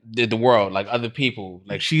like the world, like other people.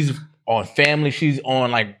 Like she's on family, she's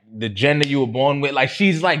on like the gender you were born with. Like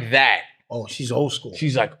she's like that. Oh, she's old school.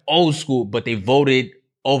 She's like old school, but they voted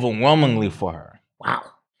overwhelmingly for her. Wow.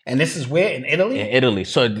 And this is where? In Italy? In Italy.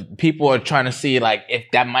 So people are trying to see like if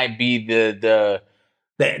that might be the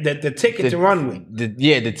ticket to run with.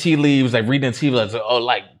 The tea leaves, like reading the tea leaves,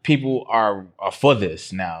 like people are for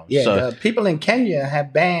this now. Yeah, so, the people in Kenya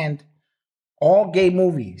have banned all gay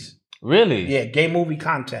movies. Really? Yeah, gay movie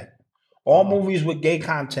content. All movies with gay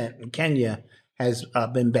content in Kenya has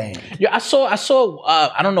been banned. Yeah, I saw.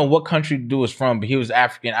 I don't know what country the dude was from, but he was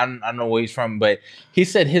African. I don't know where he's from, but he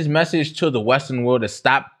said his message to the Western world is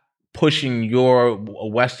stop pushing your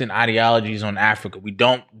Western ideologies on Africa. We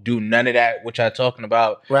don't do none of that, which I'm talking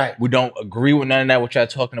about. Right. We don't agree with none of that, which I'm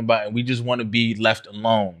talking about, and we just want to be left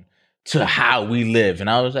alone to how we live. And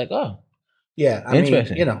I was like, oh, yeah. I mean,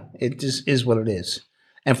 it just is what it is.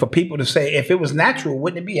 And for people to say, if it was natural,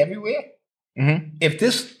 wouldn't it be everywhere? Mm-hmm. If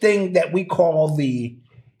this thing that we call the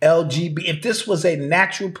LGBT, if this was a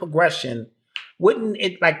natural progression, wouldn't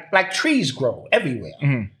it like trees grow everywhere?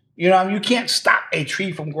 Mm-hmm. You know, you can't stop a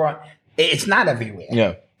tree from growing. It's not everywhere.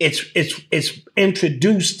 Yeah, it's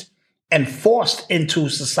introduced and forced into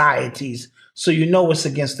societies, so you know it's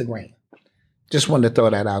against the grain. Just wanted to throw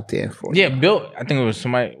that out there for you. Yeah, Bill. I think it was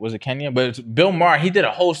somebody. Was it Kenya? But it's Bill Maher. He did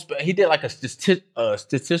he did like a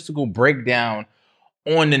statistical breakdown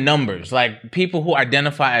on the numbers, like people who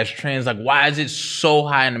identify as trans, like why is it so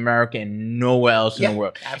high in America and nowhere else in the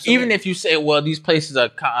world? Absolutely. Even if you say, well, these places are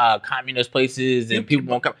communist places and people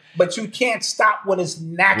won't come. But you can't stop what is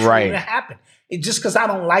naturally to happen. Just because I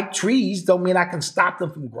don't like trees don't mean I can stop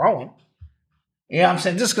them from growing. You know what I'm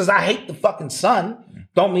saying? Just because I hate the fucking sun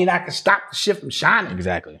don't mean I can stop the shit from shining.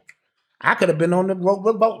 Exactly. I could have been on the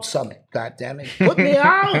Revolt Summit. God damn it. Put me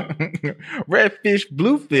out. Red fish,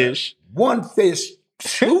 blue fish. One fish.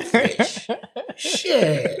 Two fish.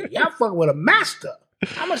 Shit. Y'all fucking with a master.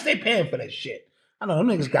 How much they paying for that shit? I know them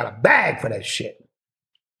niggas got a bag for that shit.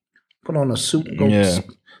 Put on a suit and go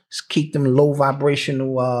keep them low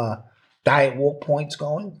vibrational diet walk points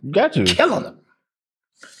going. Got to. Killing them.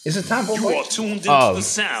 Is it time for a You break? are tuned into the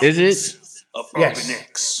sounds is it? of Yes. Urban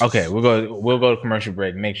X. Okay, we'll go to commercial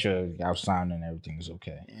break. Make sure our sound and everything is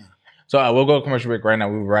okay. Yeah. So we'll go to commercial break right now.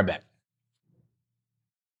 We'll be right back.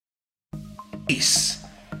 Peace.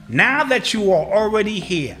 Now that you are already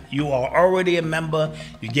here, you are already a member,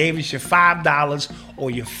 you gave us your $5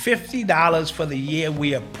 or your $50 for the year.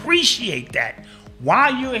 We appreciate that.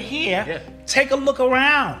 While you're here, take a look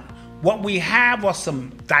around. What we have are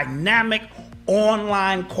some dynamic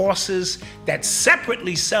online courses that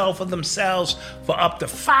separately sell for themselves for up to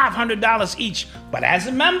 $500 each. But as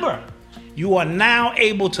a member, you are now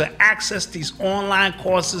able to access these online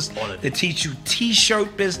courses that teach you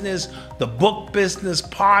t-shirt business, the book business,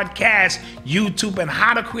 podcast, YouTube, and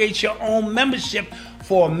how to create your own membership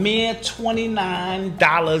for a mere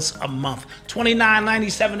 $29 a month.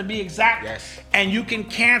 $29.97 to be exact. Yes. And you can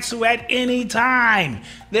cancel at any time.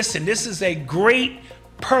 Listen, this is a great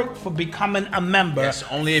perk for becoming a member. It's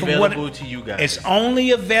only available to you guys. It's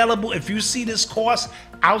only available if you see this course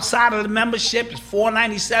outside of the membership. It's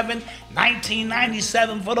 $497,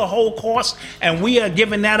 $19.97 for the whole course, and we are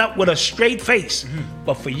giving that up with a straight face.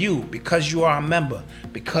 But for you, because you are a member,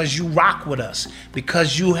 because you rock with us,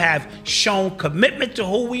 because you have shown commitment to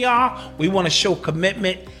who we are, we want to show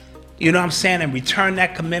commitment, you know what I'm saying, and return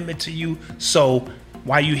that commitment to you. So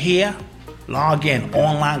while you're here, log in,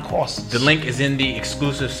 online courses. The link is in the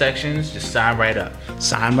exclusive sections. Just sign right up.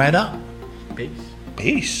 Sign right up. Peace.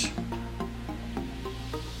 Peace.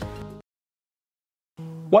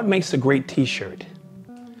 What makes a great t-shirt?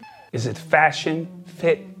 Is it fashion,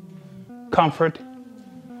 fit, comfort?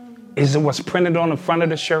 Is it what's printed on the front of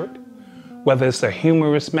the shirt? Whether it's a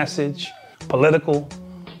humorous message, political,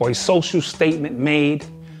 or a social statement made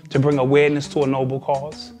to bring awareness to a noble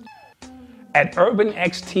cause? At Urban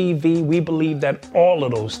X TV, we believe that all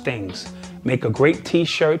of those things make a great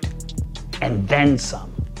t-shirt and then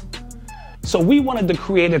some. So we wanted to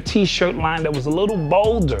create a t-shirt line that was a little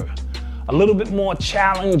bolder, a little bit more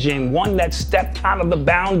challenging, one that stepped out of the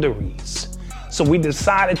boundaries. So we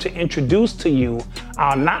decided to introduce to you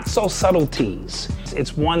our Not So Subtle tees.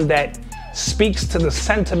 It's one that speaks to the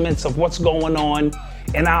sentiments of what's going on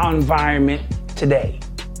in our environment today.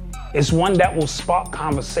 It's one that will spark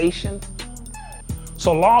conversation.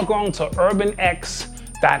 So log on to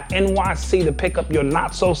urbanx.nyc to pick up your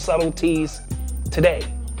Not So Subtle tees today,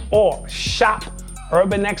 or shop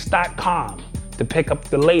urbanx.com to pick up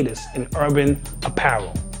the latest in urban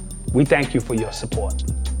apparel. We thank you for your support.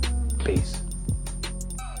 Peace.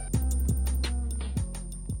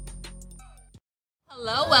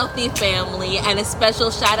 Hello, wealthy family, and a special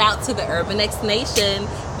shout out to the Urban X Nation.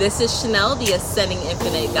 This is Chanel, the Ascending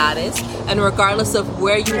Infinite Goddess, and regardless of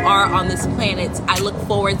where you are on this planet, I look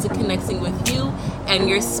forward to connecting with you and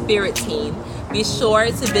your spirit team. Be sure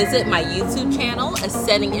to visit my YouTube channel,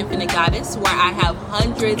 Ascending Infinite Goddess, where I have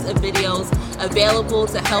hundreds of videos available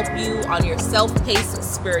to help you on your self-paced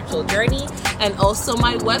spiritual journey, and also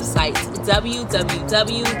my website,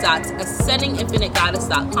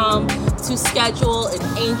 www.ascendinginfinitegoddess.com, to schedule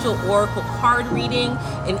an angel oracle card reading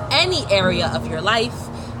in any area of your life,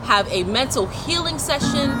 have a mental healing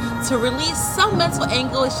session to release some mental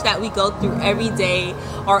anguish that we go through every day,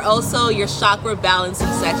 or also your chakra balancing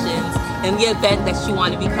sessions in the event that you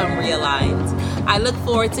want to become realigned. I look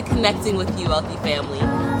forward to connecting with you, wealthy family.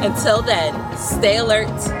 Until then, stay alert,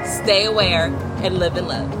 stay aware, and live in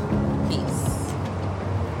love. Peace.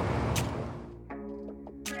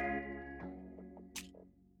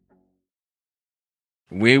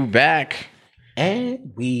 We're back.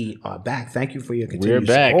 And we are back. Thank you for your continued We're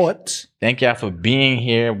back. support. Thank y'all for being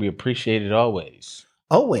here. We appreciate it always.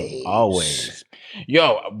 Always.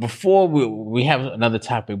 Yo, before we have another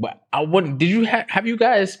topic, but I wouldn't. Did you have you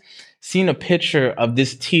guys seen a picture of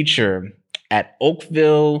this teacher at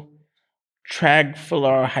Oakville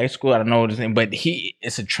Tragfiller High School? I don't know what his name, but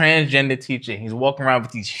it's a transgender teacher. He's walking around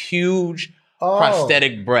with these huge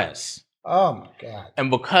prosthetic breasts. Oh my God.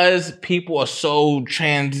 And because people are so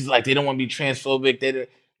like they don't want to be transphobic,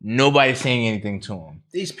 nobody's saying anything to him.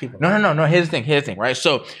 These people. No. Here's the thing, right?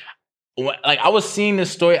 So, like, I was seeing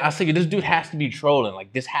this story. I was thinking, this dude has to be trolling.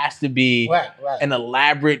 Like, this has to be an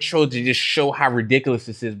elaborate troll to just show how ridiculous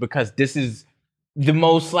this is, because this is the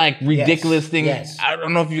most, like, ridiculous thing. Yes. I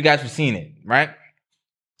don't know if you guys have seen it, right?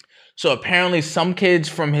 So, apparently, some kids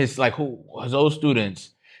from his old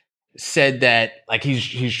students said that, like,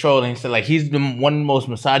 he's trolling. He said, like, he's one of the most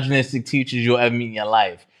misogynistic teachers you'll ever meet in your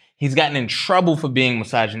life. He's gotten in trouble for being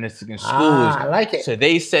misogynistic in schools. I like it. So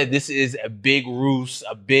they said this is a big ruse,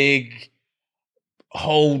 a big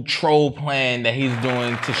whole troll plan that he's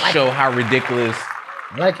doing to show how ridiculous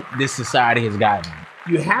Like this society has gotten.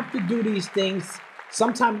 you have to do these things.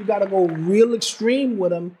 Sometimes you got to go real extreme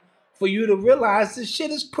with them for you to realize this shit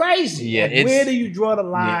is crazy. Yeah, Like, where do you draw the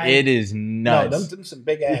line? Yeah, it is No, nuts. them some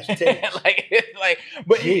big ass titties.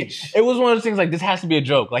 But Jeez. it was one of those things like this has to be a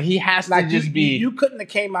joke. Like he has to Like just be. you couldn't have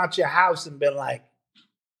came out your house and been like,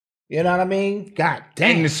 you know what I mean? God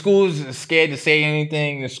damn. And the school's scared to say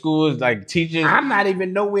anything. The school's like teachers. I'm not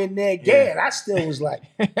even nowhere near gay, and I still was like,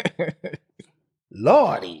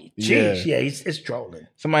 Lordy, jeez, yeah, it's trolling.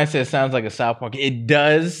 Somebody said it sounds like a South Park. It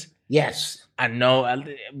does. Yes, I know.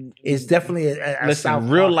 it's definitely a Listen, South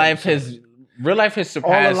real Park life episode. has surpassed.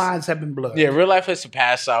 All the lines have been blurred. Yeah, real life has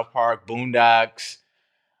surpassed South Park, Boondocks,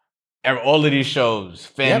 all of these shows,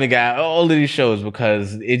 Family Guy, all of these shows,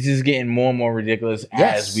 because it's just getting more and more ridiculous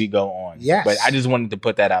as we go on. Yes. But I just wanted to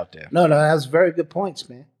put that out there. No, that's very good points,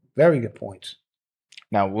 man. Very good points.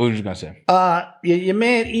 Now, what was you gonna say? Your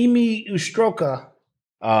man Emi Ustroka.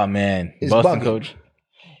 Oh man, Is Boston bugging. coach.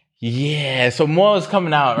 Yeah, so more is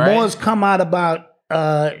coming out, right? More's come out about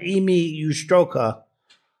Emi Ustroka.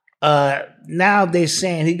 Now they're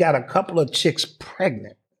saying he got a couple of chicks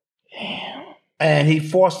pregnant. Damn. And he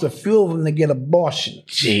forced a few of them to get abortions.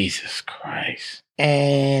 Jesus Christ.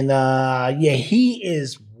 And he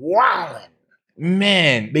is wilding.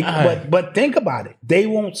 Man. But think about it. They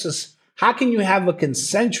won't how can you have a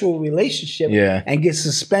consensual relationship and get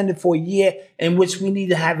suspended for a year in which we need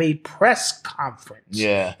to have a press conference?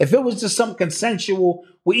 Yeah. If it was just some consensual,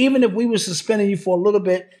 well, even if we were suspending you for a little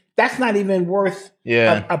bit, that's not even worth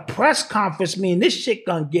a press conference. Meaning this shit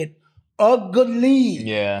gonna get ugly.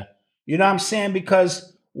 Yeah. You know what I'm saying?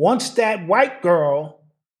 Because once that white girl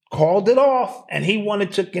called it off and he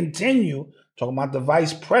wanted to continue, talking about the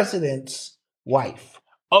vice president's wife.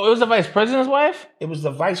 Oh, it was the vice president's wife? It was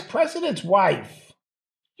the vice president's wife.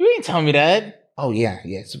 You didn't tell me that. Oh, yeah,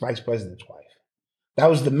 it's the vice president's wife. That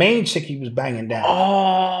was the main chick he was banging down.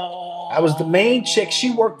 Oh. That was the main chick.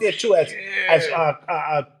 She worked there too as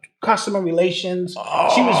customer relations.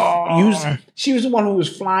 She was the one who was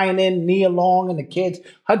flying in Nia Long and the kids.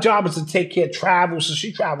 Her job is to take care of travel, so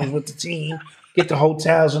she travels with the team, get the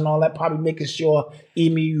hotels and all that, probably making sure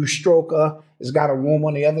Emi Ustroka has got a room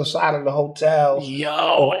on the other side of the hotel.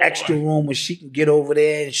 Or extra room where she can get over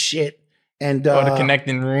there and shit. And the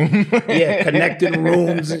connecting room. Connecting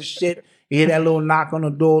rooms and shit. You hear that little knock on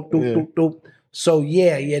the door. Doop, doop, doop. So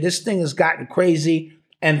this thing has gotten crazy.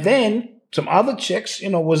 And then some other chicks,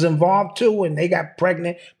 was involved too, and they got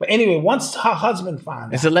pregnant. But anyway, once her husband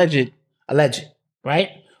found out. It's alleged, right?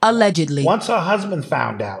 Allegedly. Once her husband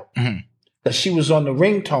found out that she was on the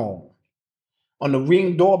ringtone, on the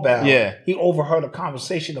Ring doorbell, he overheard a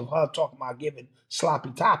conversation of her talking about giving sloppy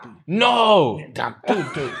toppy. No.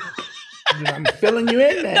 Dude. I'm filling you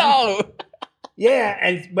in, man. No.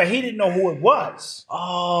 Yeah, but he didn't know who it was.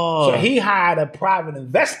 Oh. So he hired a private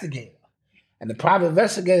investigator. And the private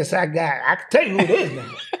investigator said, I can tell you who it is,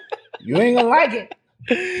 nigga. You ain't gonna like it.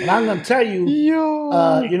 But I'm gonna tell you, you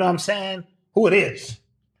know what I'm saying, who it is.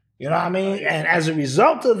 You know what I mean? And as a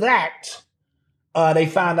result of that, they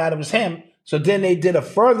found out it was him. So then they did a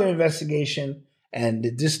further investigation, and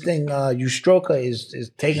this thing, Ustroka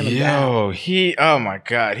is taking him down. Oh my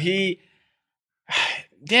God.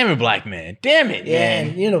 Damn it, black man. Damn it,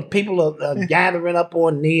 man. And, people are gathering up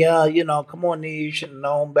on Nia, come on, Nia, you should have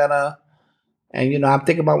known better. And, I'm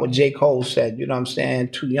thinking about what J. Cole said, you know what I'm saying?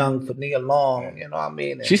 Too young for Nia Long, you know what I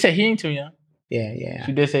mean? And she said he ain't too young. Yeah.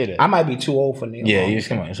 She did say that. I might be too old for Nia Long. Yeah,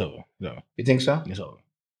 come on, it's over. No. You think so? It's over.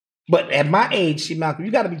 But at my age, see, Malcolm,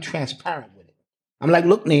 you got to be transparent with it. I'm like,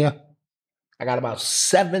 look, Nia, I got about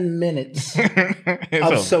 7 minutes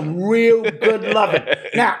of some real good loving.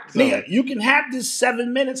 Now, Nia, you can have this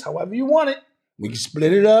 7 minutes however you want it. We can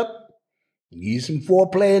split it up. Give you some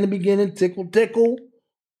foreplay in the beginning, tickle.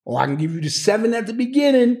 Or I can give you the 7 at the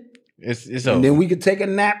beginning. It's and over. then we could take a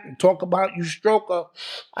nap and talk about Ustroka.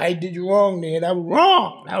 I did you wrong, Nia. That was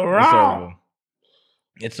wrong.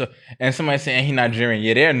 And somebody saying he's Nigerian.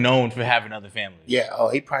 Yeah, they're known for having other families.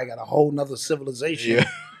 Yeah, he probably got a whole nother civilization.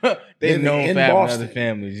 Yeah. They're known for having Boston. other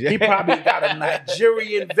families. He probably got a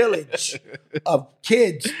Nigerian village of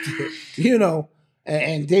kids,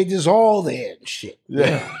 and they just all there and shit.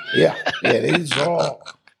 Yeah, they just all.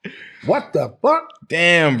 What the fuck?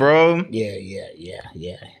 Damn, bro.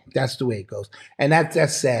 Yeah. That's the way it goes. And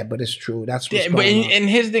that's sad, but it's true. That's what's but going on. and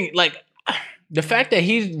his thing, like, the fact that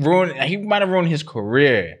he might have ruined his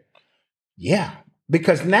career. Yeah.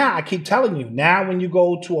 Because now, I keep telling you, now when you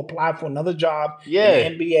go to apply for another job in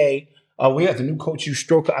the NBA, we have the new coach,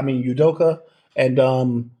 Udoka, and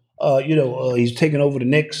he's taking over the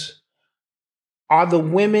Knicks. are the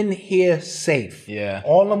women here safe? Yeah.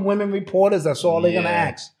 All them women reporters, that's all they're going to Yeah.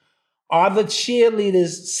 ask. Are the cheerleaders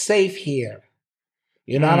safe here?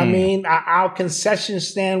 You know what I mean? Our concession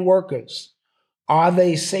stand workers, are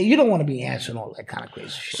they safe? You don't want to be answering all that kind of crazy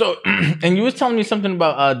shit. So, and you was telling me something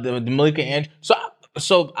about the Malika Andrews.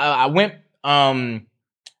 So I went,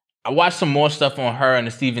 I watched some more stuff on her and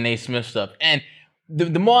the Stephen A. Smith stuff. And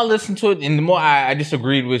the more I listened to it, and the more I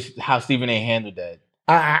disagreed with how Stephen A. handled that.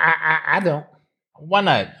 I don't. Why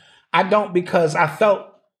not? I don't, because I felt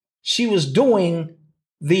she was doing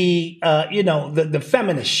the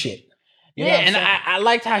feminist shit. You know Yeah, what I'm and saying? I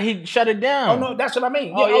liked how he shut it down. Oh no, that's what I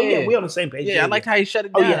mean. Oh, Yeah, yeah. we're on the same page. Yeah, I liked how he shut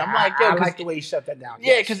it Oh down. yeah, I'm like, I yo, 'cause like the way he shut that down.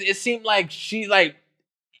 yeah, Yes. because it seemed like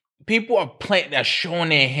people are they're showing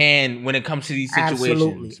their hand when it comes to these situations,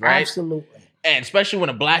 Absolutely, right? absolutely. And especially when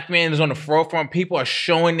a black man is on the forefront, people are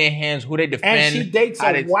showing their hands, who they defend. And she dates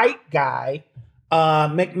how a white guy,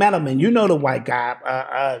 McMenamin. You know the white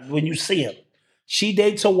guy when you see him. She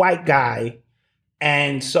dates a white guy,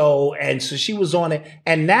 and so she was on it.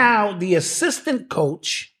 And now the assistant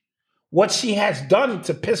coach, what she has done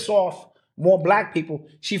to piss off more black people,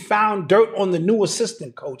 she found dirt on the new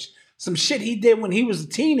assistant coach. Some shit he did when he was a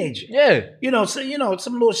teenager. Yeah.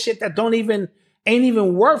 Some little shit that ain't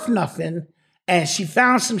even worth nothing. And she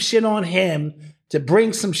found some shit on him to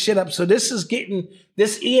bring some shit up. So this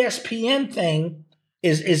ESPN thing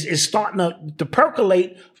is starting to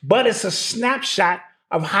percolate, but it's a snapshot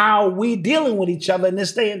of how we dealing with each other in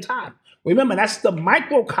this day and time. Remember, that's the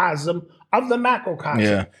microcosm of the macrocosm.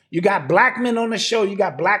 Yeah. You got black men on the show, you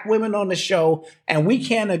got black women on the show, and we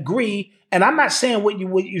can't agree. And I'm not saying what you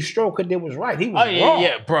Stroker did was right. He was wrong.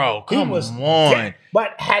 Yeah, bro. He Come was on. dead.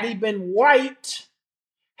 But had he been white,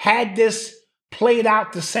 had this played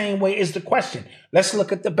out the same way is the question. Let's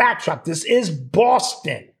look at the backdrop. This is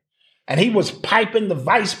Boston. And he was piping the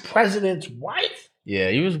vice president's wife. Yeah,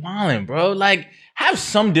 he was wilding, bro. Like, have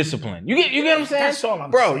some discipline. You get what I'm saying? That's all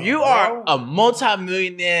I'm bro, saying, you bro. are a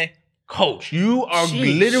multi-millionaire coach. You are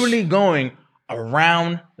Sheesh. literally going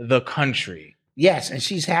around the country. Yes, and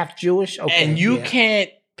she's half Jewish. Okay, And you yeah. can't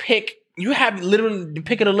pick, you have literally the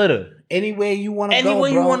pick of the litter. Anywhere you want to go, Anywhere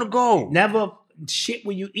you bro. want to go. Never shit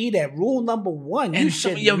where you eat at. Rule number one. You And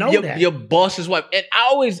should your know that. your boss's wife. And I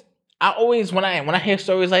always when I hear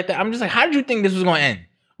stories like that, I'm just like, how did you think this was going to end?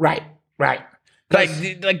 Right.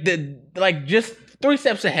 Like just 3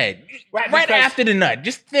 steps ahead. Right, Right because- after the nut.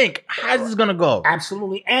 Just think, how's this going to go?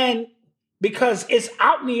 Absolutely. And because it's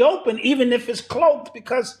out in the open, even if it's cloaked,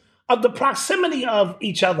 because of the proximity of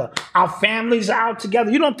each other. Our families are out together.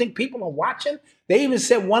 You don't think people are watching? They even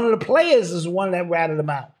said one of the players is the one that ratted them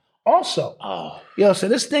out. Also, so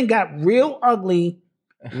this thing got real ugly,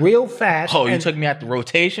 real fast. Oh, you and- took me out the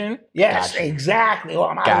rotation? Yes, Gotcha. exactly. Oh,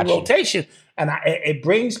 I'm out Gotcha. of rotation. And it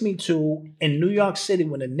brings me to in New York City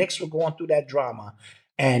when the Knicks were going through that drama,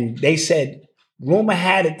 and they said, rumor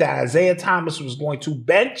had it that Isaiah Thomas was going to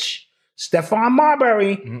bench Stephon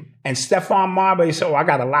Marbury, and Stephon Marbury said, I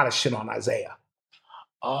got a lot of shit on Isaiah.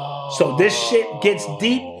 Oh. So this shit gets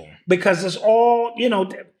deep because it's all,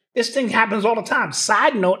 this thing happens all the time.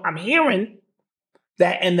 Side note, I'm hearing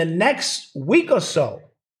that in the next week or so,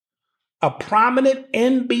 a prominent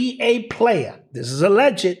NBA player, this is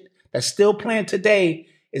alleged, that's still playing today,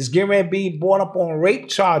 is getting ready to be brought up on rape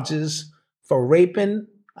charges for raping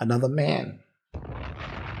another man.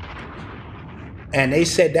 And they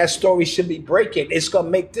said that story should be breaking. It's going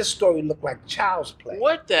to make this story look like child's play.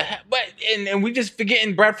 What the heck? But and we just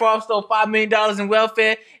forgetting Brett Favre stole $5 million in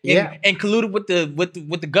welfare and colluded with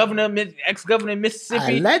the governor, ex-governor of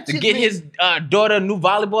Mississippi to Allegedly. get his daughter a new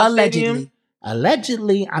volleyball stadium.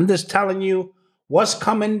 Allegedly, I'm just telling you what's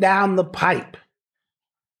coming down the pipe.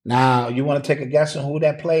 Now, you want to take a guess on who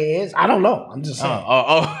that player is? I don't know. I'm just saying.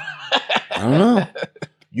 I don't know.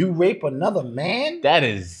 You rape another man?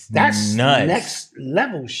 That's nuts. Next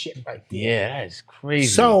level shit right there. Yeah, that is crazy.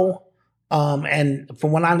 So, and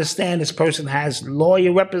from what I understand, this person has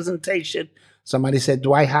lawyer representation. Somebody said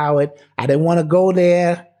Dwight Howard. I didn't want to go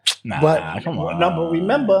there. But come on. No, but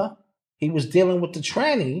remember, he was dealing with the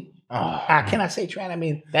tranny. Can I say tranny? I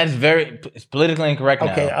mean, that's it's politically incorrect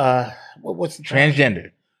now. Okay, what's the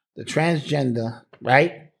transgender? The transgender,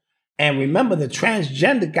 right? And remember, the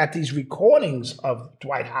transgender got these recordings of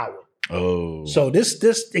Dwight Howard. Oh. So this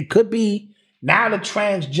it could be now the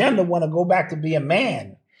transgender want to go back to be a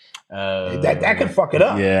man. That could fuck it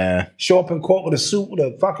up. Yeah. Show up in court with a suit with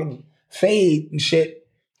a fucking fade and shit,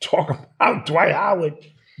 talking about Dwight Howard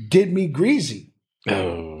did me greasy.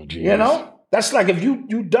 Oh, geez. You know? That's like if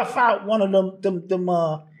you duff out one of them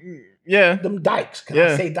dykes. Can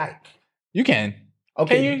I say dyke? You can.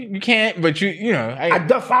 Okay, Can you? You can't, but you know. I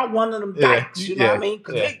duff out one of them Yeah, dykes, you know what I mean?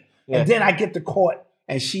 yeah. And then I get to court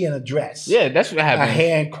and she in a dress. Yeah, that's what Her happens.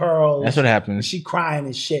 hair and curls. That's what And happens. she crying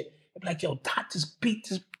and shit. I'm like, yo, Doc just beat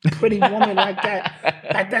this pretty woman like that.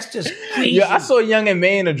 Like, that's just crazy. Yeah, I saw Young and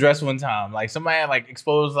May in a dress one time. Like somebody had like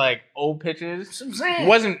exposed like old pictures. That's what I'm saying.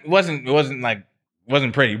 It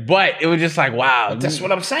wasn't pretty, but it was just like wow. But that's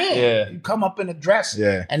what I'm saying. Yeah. You come up in a dress,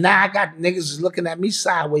 Yeah. and now I got niggas looking at me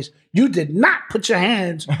sideways. You did not put your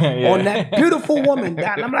hands on that beautiful woman,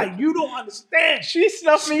 Doc. And I'm like, you don't understand. She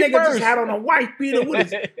snuffed This me nigga first. just had on a white beater with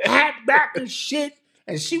his hat back and shit,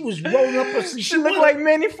 and she was rolling up her sleeve. She looked like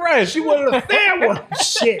Manny Fresh. She wanted a fair one.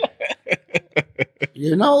 Shit.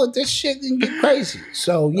 You know, this shit can get crazy.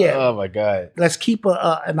 So, yeah, Oh my god. let's keep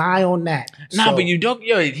an eye on that. Nah, So, but you don't.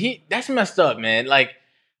 Yo, that's messed up, man. Like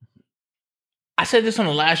I said this on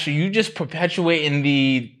the last show. You just perpetuating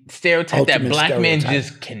the stereotype that Ultimate black men stereotype.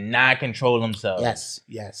 just cannot control themselves.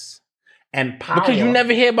 Yes. And power. Because you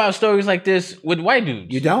never hear about stories like this with white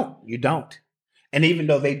dudes. You don't. And even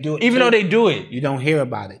though they do it, Even too, though they do it. you don't hear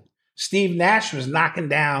about it. Steve Nash was knocking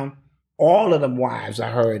down all of them wives, I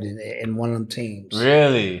heard, in one of them teams.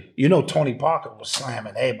 Really? You know, Tony Parker was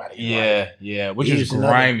slamming everybody. Yeah. Which He is was another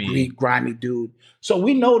grimy. grimy dude. So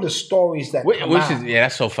we know the stories that Which come is out.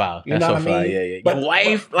 that's so foul. You That's know so what I foul. mean? Yeah. But- Your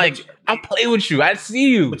wife, but- like, I play with you. I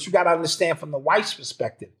see you. But you got to understand from the wife's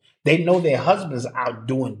perspective, they know their husbands are out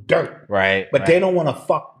doing dirt, Right. but they don't want to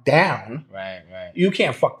fuck down. Right. You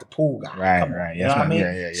can't fuck the pool guy. Right, Come on, right. You Yes, know what I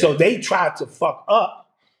ma'am. mean? Yeah. So they try to fuck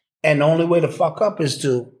up, and the only way to fuck up is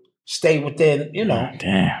to stay within, you know.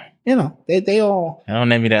 Damn. You know, they all. I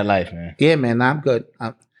don't envy that life, man. Yeah, man, I'm good.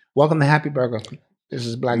 Welcome to Happy Burger. This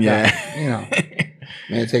is Black Yeah. Dot. You know,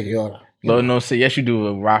 man, take your order. Lord no, say yes, you do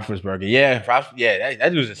a Roethlisberger. Yeah,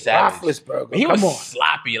 that dude's a savage. Roethlisberger. He was Come on.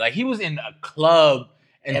 sloppy. Like he was in a club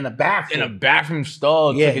and In a bathroom. in a bathroom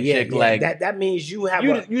stall. Yeah, took a yeah, chick yeah. like That means you have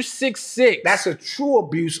you. a. You 6'6". That's a true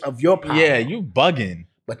abuse of your power. yeah. You bugging.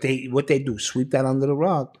 But what they do, sweep that under the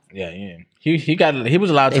rug. Yeah. He was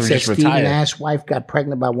allowed They to said just Steve retire. Nash's wife got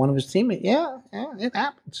pregnant by one of his teammates. Yeah, it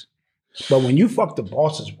happens. But when you fuck the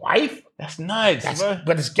boss's wife, That's nuts, bro.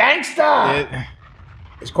 but it's gangster. Yeah.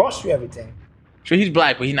 It's cost you everything. Sure, he's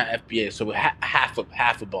black, but he's not FBA, so half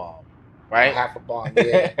a bomb, right? Half a bond.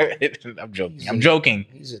 Yeah, I'm joking. I'm joking.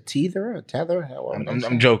 he's a tether.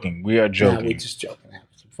 I'm joking. We are Nah, joking. we just joking. Having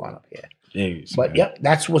some fun up here. Jeez, But man. yep,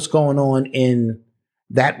 that's what's going on in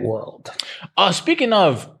that world. Speaking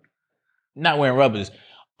of not wearing rubbers,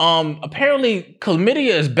 apparently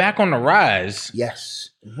chlamydia is back on the rise. Yes.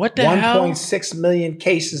 What the hell? 1.6 million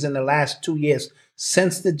cases in the last 2 years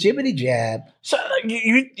since the jibbity jab. So like,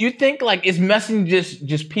 you think like it's messing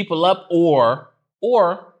just people up, or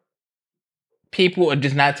people are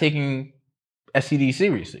just not taking STD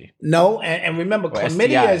seriously? No, and remember, Or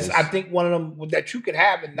chlamydia is, STIs. I think, one of them that you could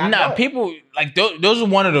have and not Nah, know. people like those are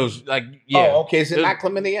one of those like yeah. Oh, okay. Is it Those- not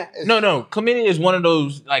chlamydia? It's- No, chlamydia is one of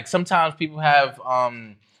those like sometimes people have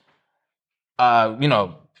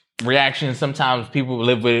reactions. Sometimes people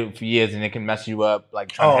live with it for years and it can mess you up, like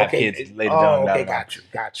trying Oh, to have okay. kids later down the line. Got you.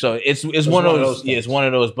 So it's one of those. Yeah, it's one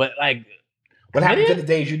of those. But like, What happened to chlamydia? the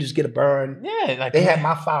days you just get a burn? Yeah, like They had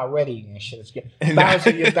my file ready and shit. It's getting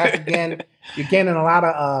bouncing you back again. You're gaining a lot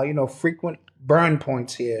of frequent burn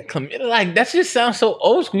points here. chlamydia. Like that just sounds so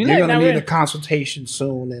old school. You're Like, gonna not need really- a consultation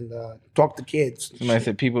soon and talk to kids. Somebody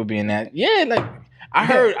said people being that. Yeah, like I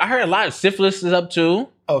heard a lot of syphilis is up too.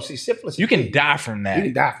 Oh, see, syphilis. You is can big. die from that. You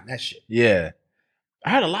can die from that shit. Yeah,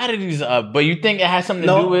 I heard a lot of these. But you think it has something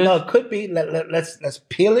to do with? No, it could be. Let's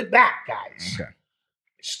peel it back, guys. Okay.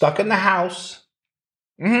 Stuck in the house.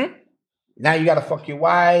 Mm-hmm. Now you gotta fuck your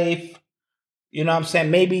wife. You know what I'm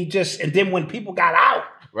saying? Maybe and then when people got out,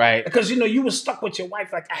 Right. because you were stuck with your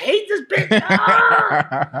wife, like, I hate this bitch.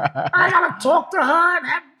 I gotta talk to her and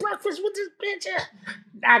have breakfast with this bitch.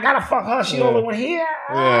 I gotta fuck her. She the only one here.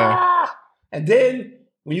 Yeah. And then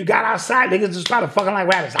when you got outside, niggas just started fucking like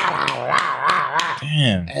rabbits.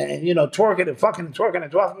 Damn. And twerking and fucking and twerking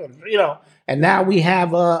and twerking, and now we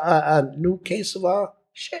have a new case of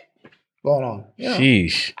shit going on.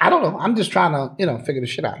 Sheesh. I don't know. I'm just trying to figure this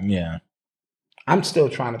shit out. Yeah. I'm still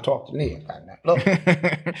trying to talk to Nia right now. Look,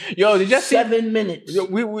 Yo, did you see? 7 minutes.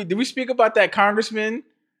 Did we speak about that congressman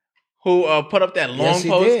who put up that long Yes, he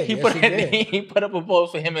post? did. He Yes, put he that, did. he put up a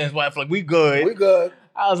post for him and his wife. Like, we good. We good.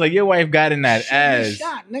 I was like, your wife got in that Shoot me ass.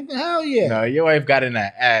 shot, nigga. Hell yeah. No, your wife got in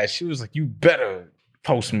that ass. She was like, you better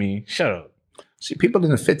post me. Shut up. See, people in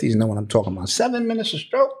the 50s know what I'm talking about. 7 minutes of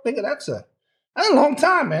stroke, nigga. That's a long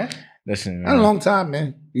time, man. Listen, That's a man. long time,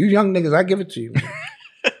 man. You young niggas, I give it to you.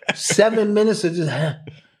 7 minutes of just,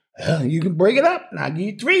 you can break it up. Now I give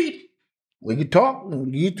you 3. We could talk. We'll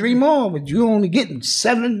give you 3 more, but you only getting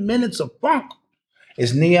 7 minutes of funk.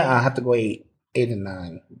 It's Nia. I have to go 8 and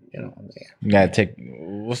 9. You know, yeah. You gotta take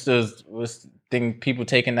what's the thing people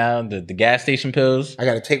taking now? The gas station pills? I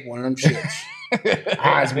gotta take one of them shits.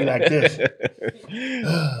 Eyes be like this.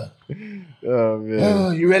 Oh man.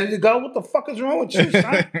 Oh, you ready to go? What the fuck is wrong with you,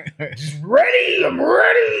 son? Just ready. I'm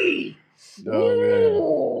ready.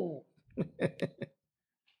 Oh man.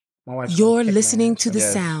 My wife's You're gonna kick my listening ass. to the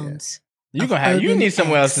Yes, sounds. You of you Urban need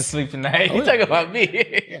somewhere else X. to sleep tonight. Oh, You yeah. talking about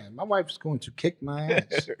me? Yeah, my wife's going to kick my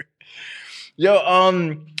ass. Yo,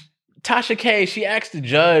 Tasha K, she asked the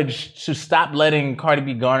judge to stop letting Cardi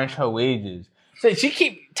B garnish her wages. So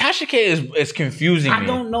Tasha K is confusing me. I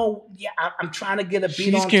don't know. Yeah, I'm trying to get a beat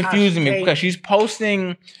She's on confusing Tasha me K. because she's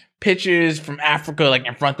posting pictures from Africa, like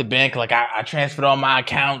in front of the bank. Like I transferred all my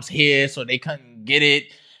accounts here so they couldn't get it.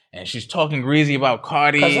 And she's talking greasy about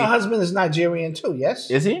Cardi. Because her husband is Nigerian too, yes?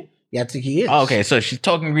 Is he? Yeah, I think he is. Oh, okay, so she's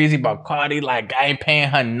talking greasy about Cardi, like I ain't paying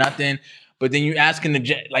her nothing. But then you asking the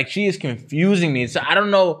judge, like she is confusing me. So I don't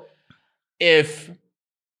know if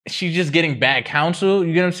she's just getting bad counsel.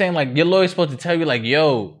 You get what I'm saying? Like your lawyer's supposed to tell you, like,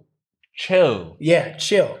 yo, chill. Yeah,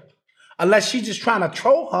 chill. Unless she's just trying to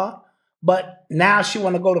troll her, but now she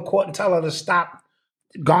want to go to court and tell her to stop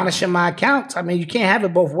garnishing my accounts. I mean, you can't have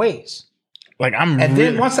it both ways. Like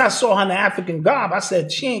Then once I saw her in the African garb, I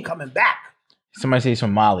said, she ain't coming back. Somebody say he's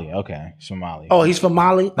from Mali. Okay, he's from Mali. Oh, he's from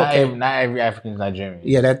Mali? Okay. Not every African is Nigerian.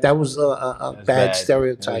 Yeah, that was a That's bad bad.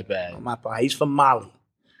 stereotype. That was bad. On my part. He's from Mali.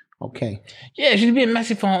 Okay. Yeah, she's being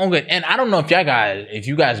messy for her own good. And I don't know if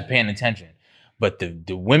you guys are paying attention, but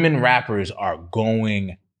the women rappers are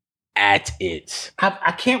going at it.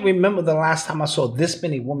 I can't remember the last time I saw this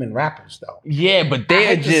many women rappers, though. Yeah, but I they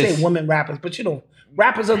are hate to just say women rappers, but you know,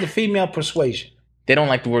 rappers of the female persuasion. they don't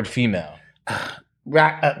like the word female.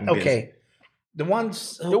 Okay. The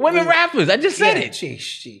ones The women rappers, I just said it.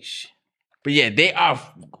 Sheesh. But yeah, they are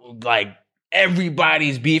like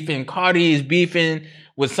everybody's beefing. Cardi is beefing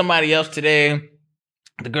with somebody else today.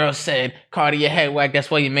 The girl said, Cardi, your head whack. That's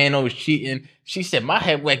why your man always cheating. She said, my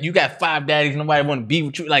head whack. You got 5 daddies. Nobody want to be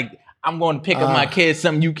with you. Like, I'm going to pick up my kids.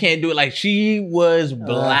 Something you can't do it. Like, she was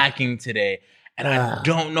blacking today. And I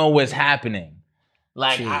don't know what's happening.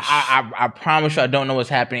 Like, I promise you I don't know what's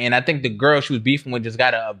happening. And I think the girl she was beefing with just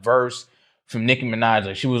got a verse from Nicki Minaj.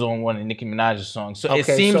 Like, she was on one of Nicki Minaj's songs. So it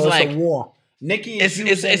seems so like it's a war. Nicki is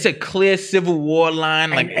it's a clear civil war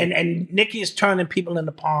line. Like, and Nicki is turning people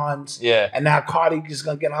into pawns. Yeah. And now Cardi is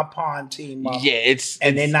gonna get her pawn team up. yeah,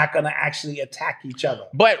 They're not gonna actually attack each other.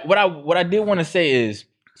 But what I did want to say is,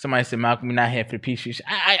 somebody said, Malcolm, you're not here for the peace.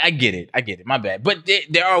 I get it. My bad. But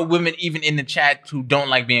there are women even in the chat who don't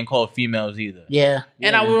like being called females either. Yeah.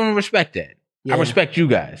 And I wouldn't respect that. Yeah. I respect you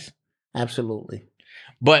guys. Absolutely.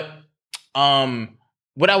 But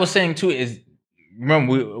what I was saying too is,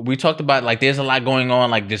 remember we talked about, like, there's a lot going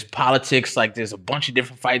on, like there's politics, like there's a bunch of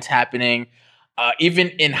different fights happening. Even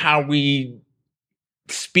in how we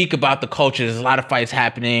speak about the culture, there's a lot of fights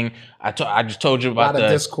happening. I just told you about a lot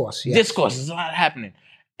of discourse. Yes. Discourse. There's a lot happening.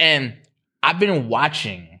 And I've been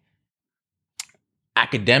watching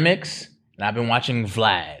academics and I've been watching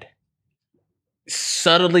Vlad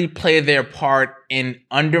subtly play their part in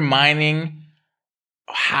undermining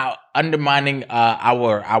our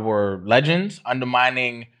legends,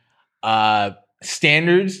 undermining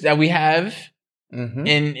standards that we have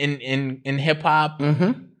in hip hop.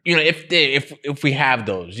 Mm-hmm. You know, if we have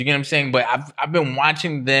those, you get what I'm saying. But I've been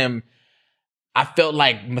watching them. I felt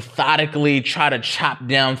like methodically try to chop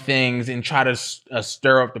down things and try to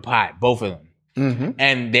stir up the pot, both of them. Mm-hmm.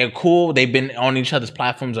 And they're cool. They've been on each other's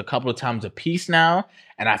platforms a couple of times a piece now.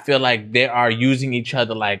 And I feel like they are using each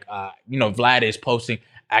other. Like, Vlad is posting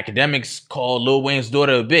academics call Lil Wayne's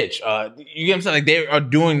daughter a bitch. You get what I'm saying? Like, they are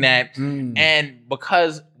doing that. And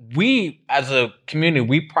because we, as a community,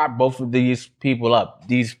 we prop both of these people up,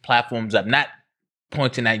 these platforms up, not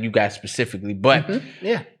pointing at you guys specifically, but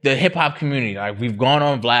the hip hop community. Like, we've gone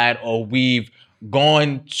on Vlad, or we've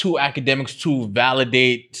gone to academics to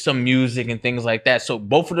validate some music and things like that. So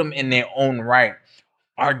both of them in their own right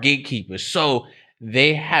are gatekeepers. So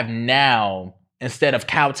they have now, instead of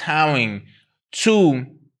kowtowing to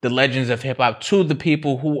the legends of hip hop, to the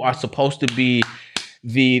people who are supposed to be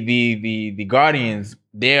the guardians,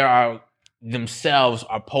 they are themselves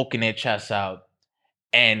are poking their chests out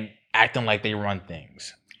and acting like they run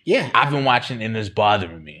things. Yeah. I've been watching and it's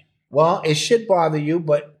bothering me. Well, it should bother you,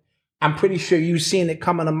 but I'm pretty sure you've seen it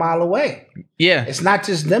coming a mile away. Yeah. It's not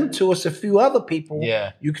just them two, it's a few other people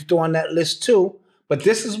you could throw on that list too. But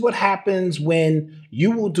this is what happens when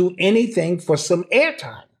you will do anything for some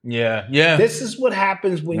airtime. Yeah. Yeah. This is what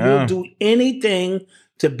happens when you'll do anything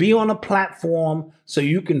to be on a platform so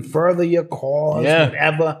you can further your cause,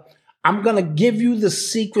 whatever. I'm going to give you the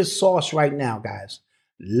secret sauce right now, guys.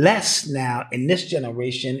 Less now in this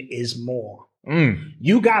generation is more.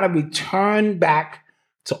 You got to return back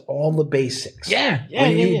to all the basics.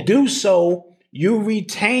 When you do so, you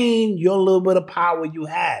retain your little bit of power you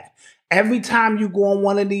have. Every time you go on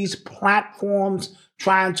one of these platforms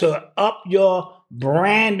trying to up your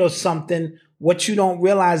brand or something, what you don't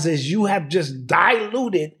realize is you have just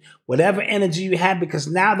diluted whatever energy you had, because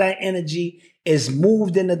now that energy is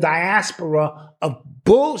moved in the diaspora of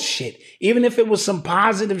bullshit. Even if it was some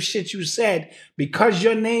positive shit you said, because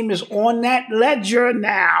your name is on that ledger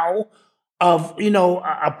now of,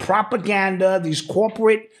 a propaganda, these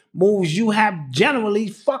corporate moves, you have generally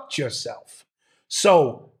fucked yourself.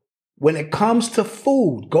 So when it comes to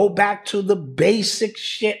food, go back to the basic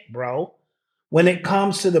shit, bro. When it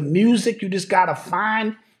comes to the music, you just got to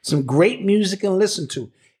find some great music and listen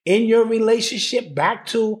to. In your relationship, back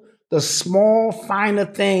to the small, finer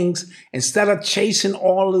things instead of chasing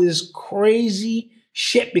all of this crazy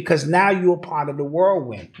shit, because now you're a part of the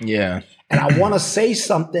whirlwind. Yeah. And I want to say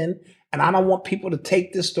something, and I don't want people to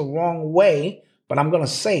take this the wrong way, but I'm going to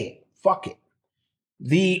say it. Fuck it.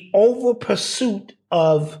 The over pursuit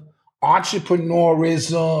of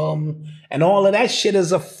entrepreneurism and all of that shit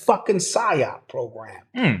is a fucking psyop program.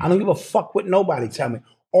 I don't give a fuck what nobody tell me.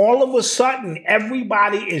 All of a sudden,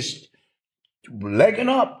 everybody is legging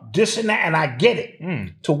up, this and that, and I get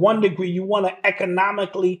it. To one degree, you want to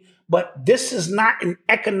economically, but this is not an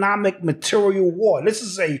economic material war. This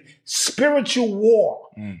is a spiritual war.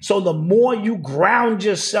 So the more you ground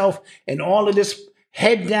yourself in all of this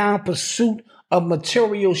head down pursuit of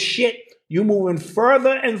material shit, you're moving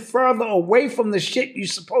further and further away from the shit you're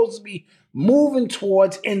supposed to be moving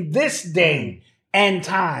towards in this day and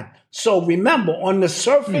time. So remember, on the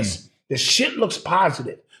surface, the shit looks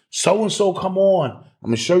positive. So-and-so, come on. I'm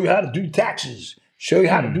going to show you how to do taxes, show you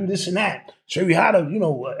how to do this and that, show you how to,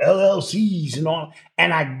 LLCs and all.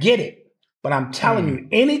 And I get it. But I'm telling you,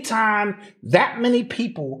 anytime that many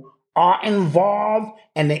people are involved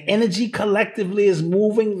and the energy collectively is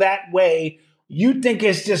moving that way, you think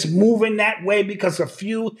it's just moving that way because a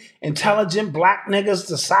few intelligent black niggas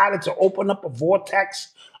decided to open up a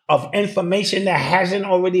vortex of information that hasn't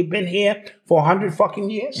already been here for 100 fucking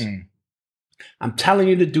years? I'm telling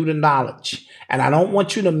you to do the knowledge. And I don't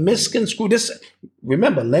want you to misconstrue this.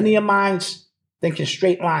 Remember, linear minds thinking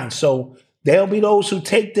straight lines. So there'll be those who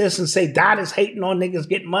take this and say, Dot is hating on niggas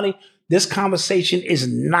getting money. This conversation is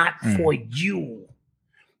not for you.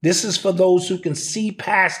 This is for those who can see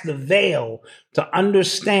past the veil to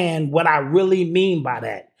understand what I really mean by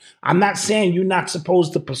that. I'm not saying you're not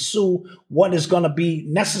supposed to pursue what is going to be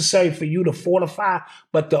necessary for you to fortify,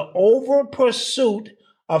 but the over pursuit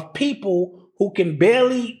of people who can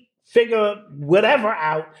barely figure whatever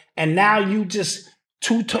out, and now you just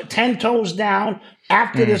 10 toes down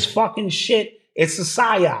after this fucking shit. It's a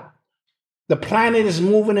psyop. The planet is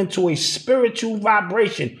moving into a spiritual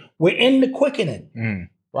vibration. We're in the quickening.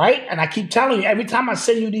 Right? And I keep telling you, every time I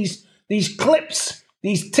send you these clips,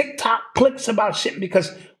 these TikTok clips about shit, because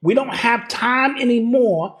we don't have time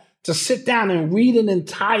anymore to sit down and read an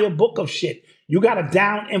entire book of shit. You got to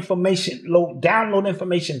download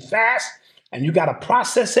information fast, and you got to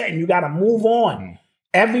process it, and you got to move on.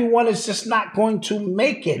 Everyone is just not going to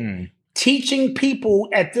make it. Teaching people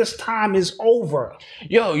at this time is over.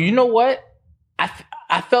 Yo, you know what?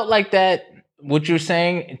 I felt like that, what you're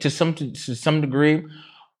saying, to some degree,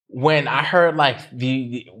 when I heard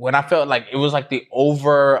when I felt like it was like they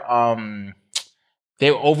were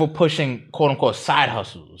over pushing quote unquote side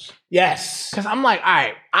hustles. Yes. Cause I'm like, all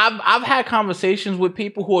right, I've had conversations with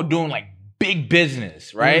people who are doing like big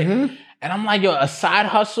business, right? And I'm like, yo, a side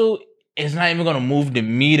hustle is not even gonna move the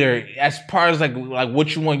meter as far as like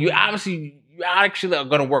what you want. You actually are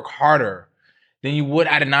gonna work harder than you would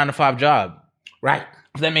at a 9-to-5 job. Right.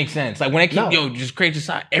 If that makes sense. Like when they keep, just create a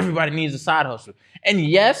side, everybody needs a side hustle. And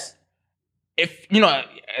yes, if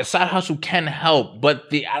a side hustle can help,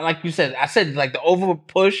 but like you said, like the over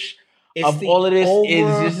push of all of this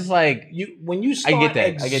is just like when you start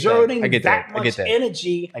exerting that much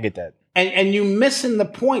energy. I get that. And you missing the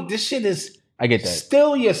point. This shit is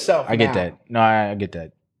still yourself. I get that. No, I get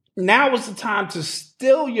that. Now is the time to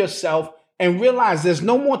still yourself and realize there's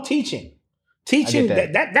no more teaching. Teaching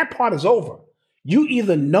that part is over. You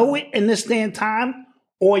either know it in this day and time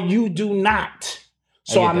or you do not.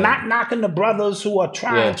 So I'm not knocking the brothers who are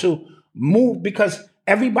trying to move, because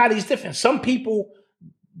everybody's different. Some people,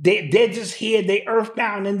 they're just here. They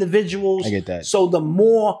earthbound individuals. I get that. So the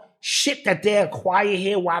more shit that they acquire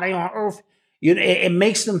here while they on earth, It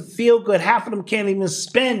makes them feel good. Half of them can't even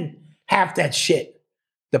spend half that shit.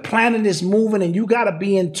 The planet is moving, and you got to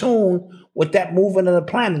be in tune with that movement of the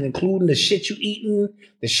planet, including the shit you eating,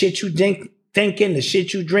 the shit you thinking, the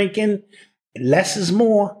shit you drinking. Less is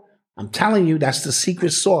more. I'm telling you, that's the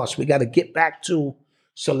secret sauce we got to get back to.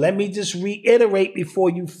 So let me just reiterate before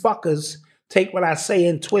you fuckers take what I say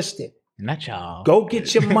and twist it. Not y'all. Go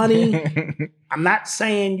get your money. I'm not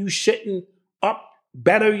saying you shouldn't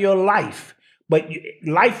better your life, but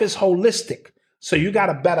life is holistic. So you got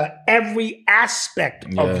to better every aspect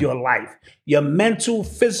of your life, your mental,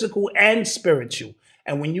 physical, and spiritual.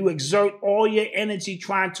 And when you exert all your energy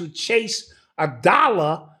trying to chase a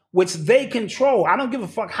dollar, which they control, I don't give a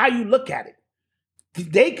fuck how you look at it.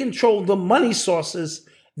 They control the money sources,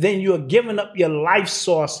 then you're giving up your life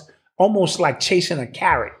source, almost like chasing a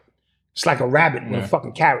carrot. It's like a rabbit with a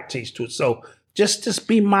fucking carrot chased to it. So just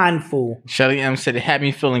be mindful. Shelly M said it had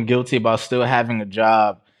me feeling guilty about still having a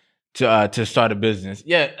job to start a business.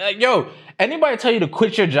 Yeah, yo, anybody tell you to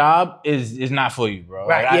quit your job is not for you, bro.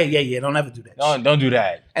 Right? Like, Yeah. Don't ever do that. Don't do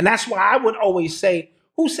that. And that's why I would always say,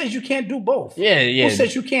 who says you can't do both? Yeah. Who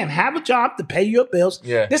says you can't have a job to pay your bills?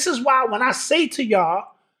 Yeah. This is why when I say to y'all,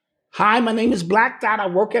 hi, my name is Black Dot. I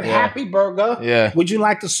work at Happy Burger. Yeah. Would you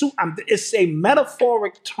like to soup? It's a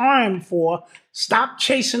metaphoric term for stop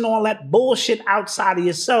chasing all that bullshit outside of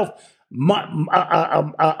yourself.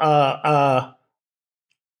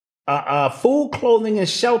 Food, clothing, and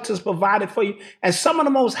shelters provided for you. And some of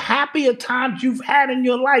the most happier times you've had in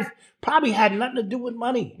your life probably had nothing to do with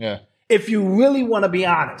money. Yeah. If you really want to be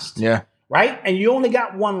honest. Yeah. Right? And you only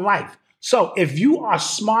got one life. So if you are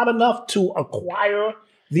smart enough to acquire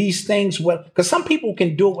these things, because some people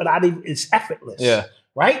can do it without even, it's effortless. Yeah.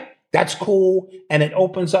 Right? That's cool. And it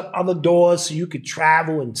opens up other doors so you could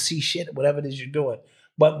travel and see shit, whatever it is you're doing.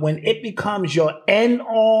 But when it becomes your end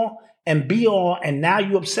all and be all, and now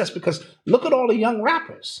you're obsessed because look at all the young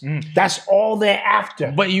rappers. That's all they're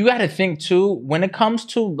after. But you got to think too, when it comes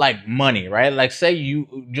to like money, right? Like say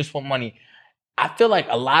you just want money. I feel like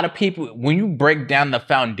a lot of people, when you break down the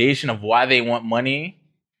foundation of why they want money,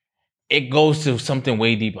 it goes to something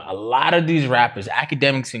way deeper. A lot of these rappers,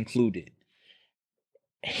 academics included,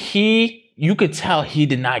 you could tell he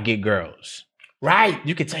did not get girls. Right.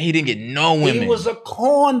 You could tell he didn't get no women. He was a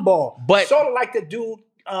cornball. But sort of like the dude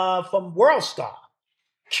from World Star,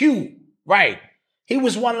 Q. Right. He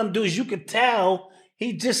was one of them dudes you could tell he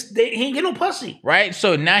ain't get no pussy. Right.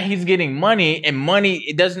 So now he's getting money, and money,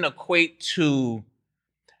 it doesn't equate to,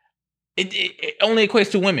 it only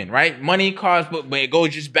equates to women, right? Money, cars, but it goes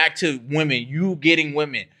just back to women, you getting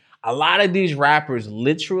women. A lot of these rappers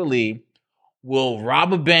literally will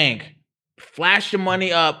rob a bank, flash the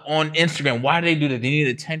money up on Instagram. Why do they do that? They need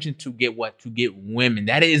attention to get what? To get women.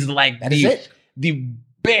 That is like the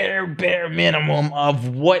bare minimum of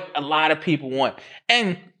what a lot of people want.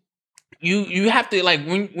 And you have to, like,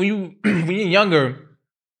 when you're younger,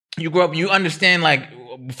 you grow up, you understand, like,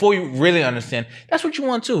 before you really understand, that's what you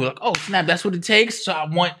want too. Like, oh snap, that's what it takes. So I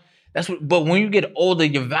want that's what. But when you get older,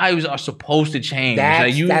 your values are supposed to change.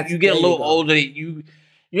 Like you get a little older, you know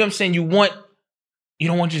what I'm saying. You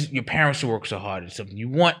don't want just your parents to work so hard or something. You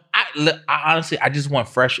want. I honestly, I just want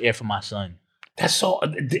fresh air for my son. That's all.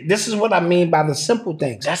 This is what I mean by the simple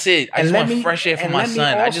things. That's it. I just want fresh air for my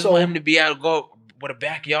son. I just want him to be able to go with a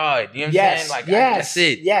backyard. You know what I'm saying? Like, that's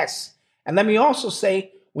it. Yes. And let me also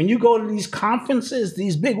say, when you go to these conferences,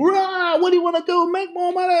 these big, what do you want to do? Make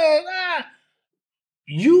more money.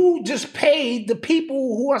 You just paid the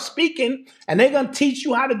people who are speaking, and they're gonna teach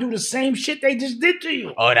you how to do the same shit they just did to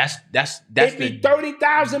you. Oh, that's the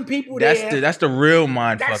 30,000 people there. That's the real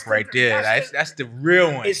mindfuck right there. That's the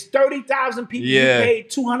real one. It's 30,000 people who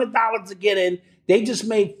paid $200 to get in. They just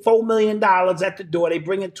made $4 million at the door. They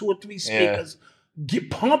bring in 2 or 3 speakers,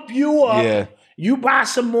 pump you up. Yeah. You buy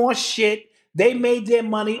some more shit. They made their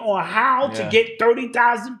money on how to get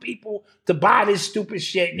 30,000 people to buy this stupid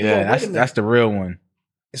shit. That's the real one.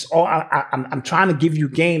 It's all I'm trying to give you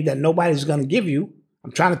game that nobody's going to give you.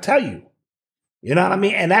 I'm trying to tell you. You know what I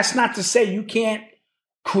mean? And that's not to say you can't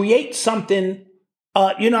create something,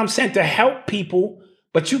 you know what I'm saying, to help people,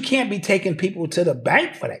 but you can't be taking people to the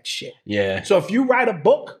bank for that shit. Yeah. So if you write a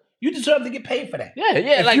book, you deserve to get paid for that. Yeah.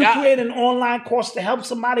 If you create an online course to help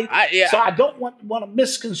somebody, so I don't want to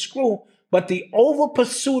misconstrue, but the over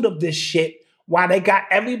pursuit of this shit, while they got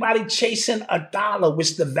everybody chasing $1,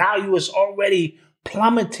 which the value is already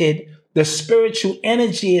plummeted, the spiritual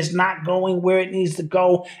energy is not going where it needs to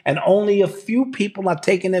go, and only a few people are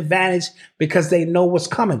taking advantage because they know what's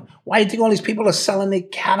coming. Why do you think all these people are selling their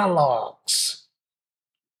catalogs?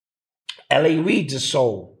 L.A. Reid just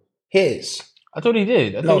sold his. I thought he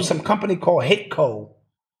did. No, some company called Hitco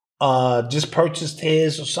just purchased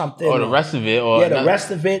his or something. Or the rest of it. Or the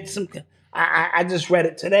rest of it. I just read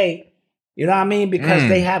it today. You know what I mean? Because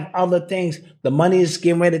they have other things. The money is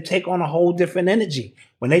getting ready to take on a whole different energy.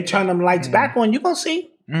 When they turn them lights back on, you're going to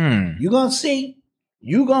see. You're going to see.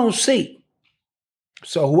 You're going to see.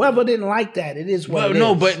 So whoever didn't like that, it is what it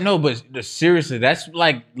is. But seriously, that's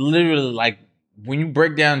like literally like when you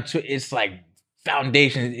break down to it's like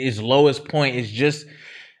foundation, its lowest point is just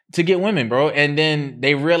to get women, bro. And then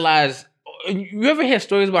they realize, you ever hear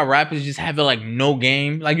stories about rappers just having like no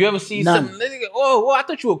game? Like you ever see something? Oh, I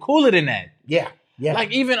thought you were cooler than that. Yeah. Like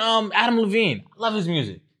even Adam Levine, I love his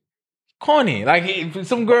music. Corny, like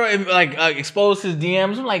some girl like exposed his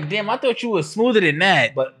DMs. I'm like, damn, I thought you were smoother than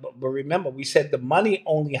that. But remember, we said the money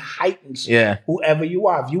only heightens whoever you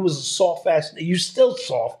are. If you was a soft ass, you still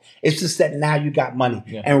soft. It's just that now you got money,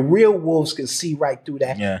 and real wolves can see right through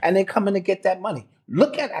that, and they come in to get that money.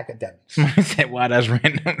 Look at academics. Somebody said, "Wow, that's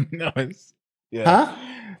random." No, huh?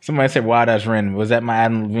 Somebody said, "Wow, that's random." Was that my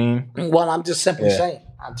Adam Levine? Well, I'm just simply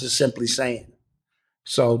saying.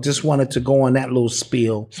 So just wanted to go on that little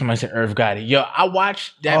spiel. Somebody said Irv Gotti. Yo, I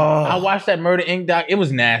watched that Murder Inc. doc. It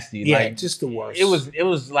was nasty. Yeah, like, just the worst. It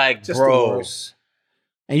was like, just bro. the worst.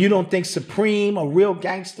 And you don't think Supreme, a real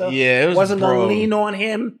gangster, wasn't gonna lean on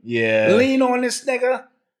him? Yeah. Lean on this nigga?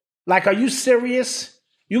 Like, are you serious?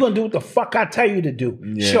 You gonna do what the fuck I tell you to do.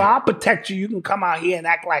 Yeah. Sure, I'll protect you. You can come out here and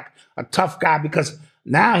act like a tough guy because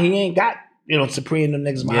now he ain't got, Supreme and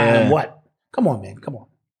them niggas behind him. What? Come on, man. Come on.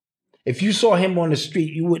 If you saw him on the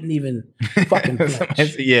street, you wouldn't even fucking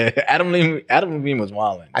flinch. Adam Levine was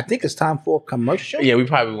wilding. I think it's time for a commercial. Yeah, we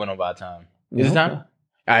probably went over time. Is it time? All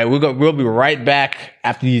right, we'll be right back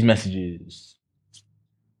after these messages.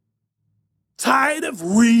 Tired of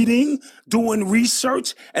reading, doing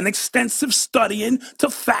research, and extensive studying to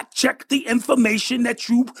fact check the information that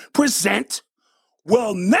you present?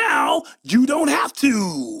 Well, now you don't have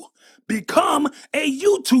to. Become a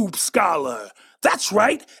YouTube scholar. That's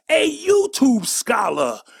right, a YouTube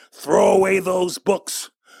scholar. Throw away those books.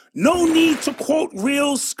 No need to quote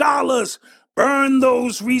real scholars. Burn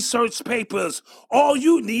those research papers. All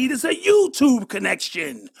you need is a YouTube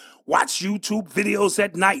connection. Watch YouTube videos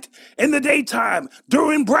at night, in the daytime,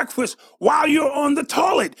 during breakfast, while you're on the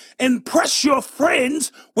toilet. Impress your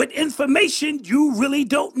friends with information you really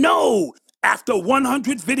don't know. After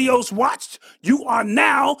 100 videos watched, you are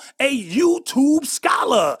now a YouTube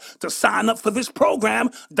scholar. To sign up for this program,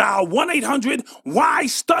 dial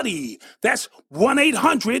 1-800-WHY-STUDY. That's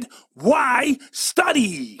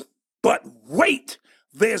 1-800-WHY-STUDY. But wait,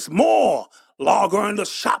 there's more. Log on to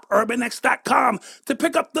shopurbanx.com to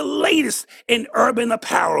pick up the latest in urban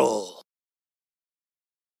apparel.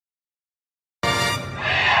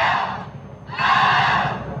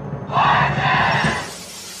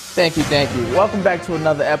 Thank you. Welcome back to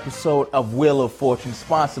another episode of Wheel of Fortune,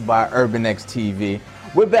 sponsored by UrbanX TV.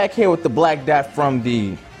 We're back here with the Black Dot from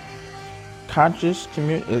the Conscious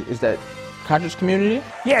Community. Is that Conscious Community?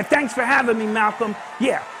 Yeah, thanks for having me, Malcolm.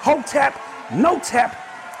 Yeah, Hotep, Notep,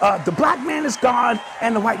 the black man is God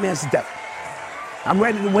and the white man's the devil. I'm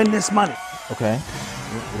ready to win this money. Okay,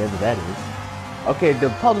 whatever that is. Okay, the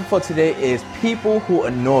puzzle for today is people who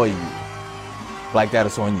annoy you. Black Dot,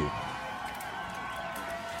 it's on you.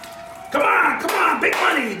 Come on, big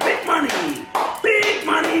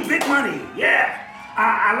money, yeah.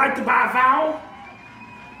 I like to buy a vowel,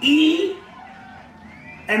 E,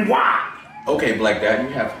 and Y. Okay, Black Dot, you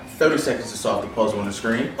have 30 seconds to solve the puzzle on the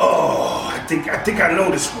screen. Oh, I think I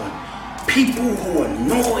know this one. People who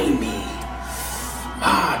annoy me.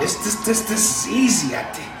 This is easy, I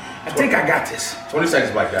think I got this. 20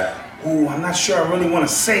 seconds, Black Dot. Ooh, I'm not sure I really want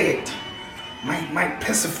to say it. Might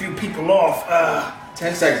piss a few people off.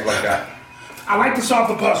 10 seconds, Black Dot. I like to solve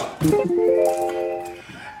the puzzle.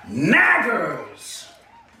 Naggers.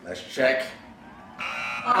 Let's check.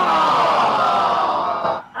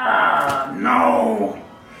 No.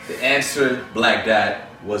 The answer, Black Dot,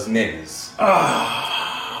 was niggas.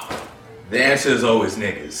 The answer is always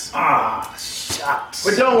niggas. Shucks.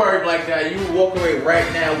 But don't worry, Black Dot. You will walk away right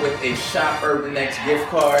now with a Shop UrbanX gift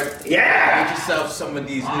card. Yeah. Get yourself some of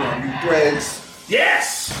these new threads.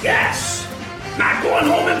 Yes. Not going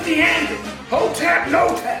home empty-handed. Hotep,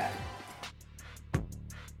 no tap.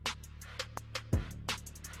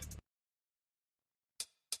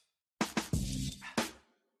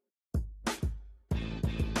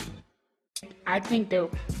 I think they're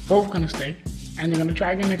both going to stay, and they're going to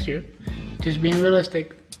try again next year. Just being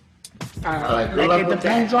realistic. It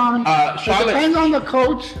depends on the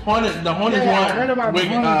coach. The Hornets I heard about the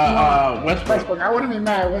Hornets. Westbrook. I wouldn't be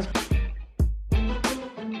mad.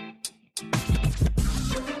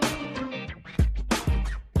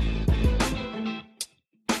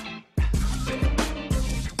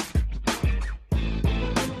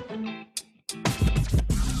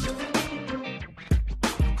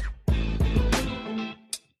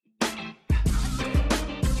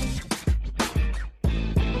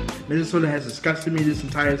 Minnesota has disgusted me this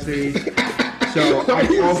entire series. So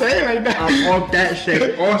I'm off that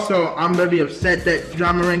shit. Also, I'm very upset that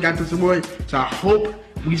John Moran got this award. So I hope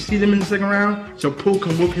we see them in the second round. So Poole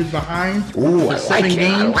can whoop his behind for 7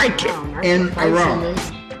 games in a row.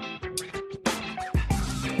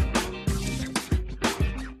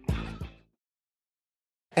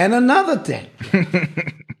 And another thing.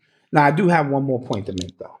 Now, I do have one more point to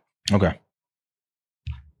make, though. Okay.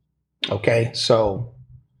 Okay, so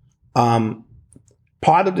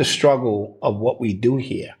part of the struggle of what we do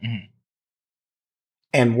here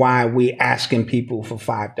and why we're asking people for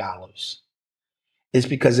 $5 is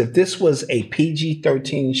because if this was a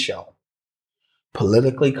PG-13 show,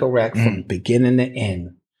 politically correct from beginning to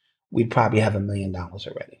end, we'd probably have $1 million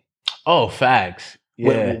already. Oh, facts.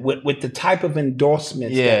 Yeah. With the type of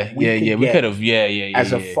endorsements we could have.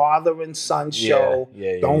 As a father and son show,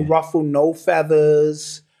 don't ruffle no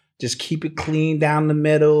feathers. Just keep it clean down the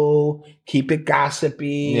middle. Keep it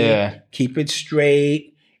gossipy. Yeah. Keep it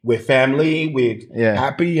straight. We're family. We're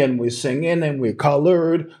happy and we're singing and we're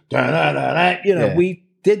colored. We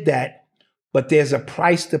did that, but there's a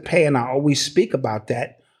price to pay, and I always speak about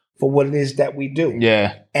that for what it is that we do.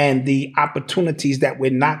 Yeah. And the opportunities that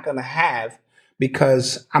we're not going to have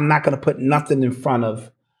because I'm not going to put nothing in front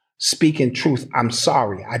of speaking truth. I'm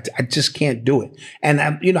sorry. I just can't do it. And,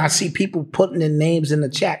 I see people putting their names in the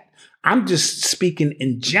chat. I'm just speaking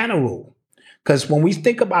in general. Because when we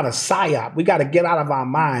think about a psyop, we got to get out of our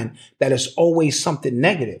mind that it's always something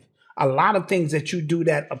negative. A lot of things that you do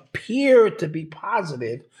that appear to be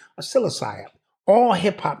positive are still a psyop. All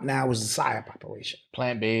hip-hop now is a psyop operation.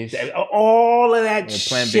 Plant-based. All of that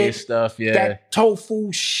plant-based stuff, that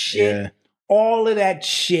tofu shit, all of that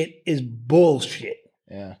shit is bullshit.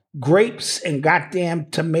 Yeah. Grapes and goddamn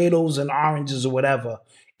tomatoes and oranges or whatever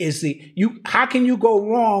is how can you go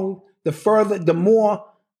wrong the more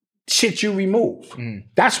shit you remove?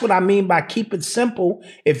 That's what I mean by keep it simple.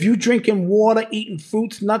 If you drinking water, eating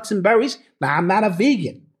fruits, nuts, and berries, now I'm not a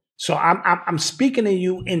vegan. So I'm speaking to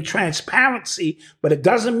you in transparency, but it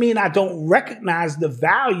doesn't mean I don't recognize the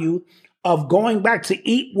value of going back to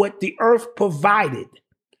eat what the earth provided.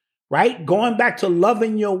 Right? Going back to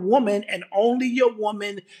loving your woman and only your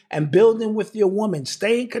woman and building with your woman,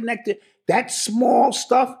 staying connected. That small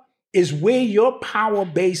stuff is where your power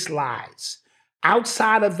base lies.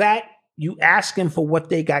 Outside of that, you asking for what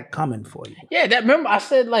they got coming for you. Yeah, remember I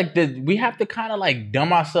said we have to kind of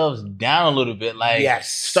dumb ourselves down a little bit.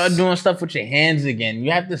 Start doing stuff with your hands again.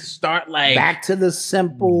 You have to start back to the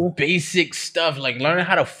simple basic stuff, learning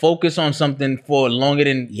how to focus on something for longer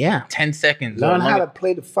than 10 seconds. Learn how to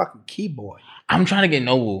play the fucking keyboard. I'm trying to get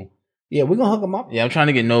Noble. Yeah, we're gonna hook him up. Yeah, I'm trying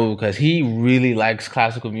to get Noble because he really likes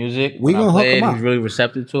classical music. We're gonna hook him up. He's really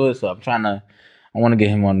receptive to it, so I want to get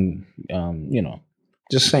him on.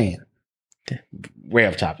 Just saying. Way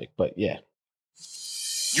off topic, but yeah.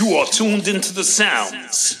 You are tuned into the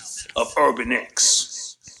sounds of Urban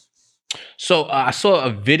X. So I saw a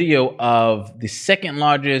video of the second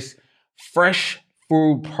largest fresh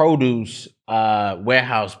food produce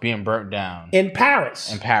warehouse being burnt down in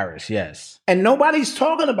Paris. In Paris, yes. And nobody's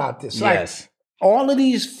talking about this. Yes. All of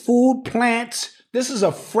these food plants. This is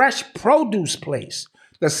a fresh produce place.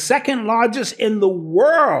 The second largest in the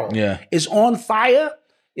world is on fire.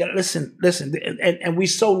 Yeah, listen, and we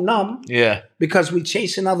so numb because we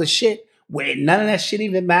chasing other shit where none of that shit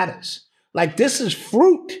even matters. This is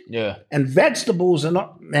fruit and vegetables and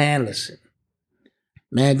all. Man, listen.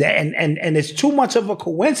 Man, and it's too much of a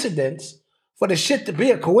coincidence for the shit to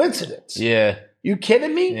be a coincidence. Yeah. You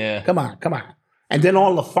kidding me? Yeah. Come on. And then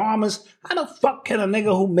all the farmers, how the fuck can a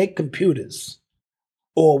nigga who make computers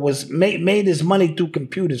or was made his money through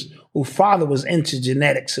computers, whose father was into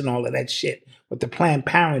genetics and all of that shit with the Planned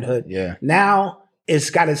Parenthood. Yeah. Now it's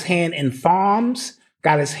got his hand in farms,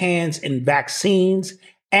 got his hands in vaccines,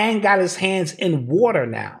 and got his hands in water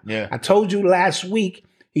now. Yeah. I told you last week,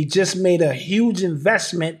 he just made a huge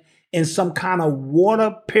investment in some kind of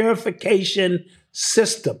water purification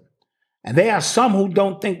system. And there are some who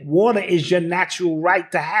don't think water is your natural right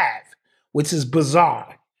to have, which is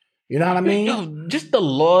bizarre. You know what I mean? Yo, just the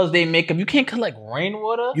laws they make up. You can't collect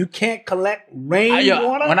rainwater. You can't collect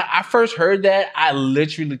rainwater? When I first heard that, I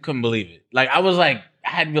literally couldn't believe it. I was I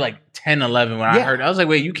had to be 10, 11 when I heard it. I was like,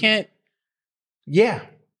 wait, you can't? Yeah.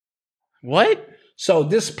 What? So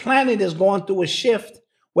this planet is going through a shift,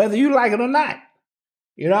 whether you like it or not.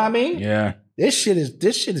 You know what I mean? Yeah. This shit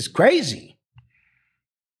is crazy.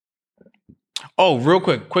 Oh, real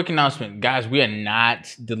quick announcement. Guys, we are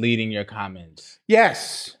not deleting your comments.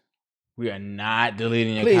 Yes. We are not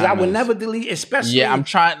deleting your Please, comments. I would never delete, especially. Yeah, I'm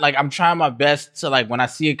trying my best to, like, when I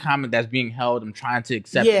see a comment that's being held, I'm trying to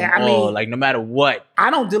accept them all, like, no matter what.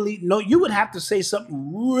 I don't delete. No, you would have to say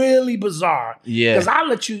something really bizarre. Yeah. Because I'll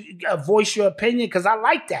let you voice your opinion because I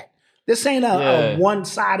like that. This ain't a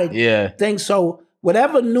one-sided thing. So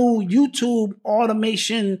whatever new YouTube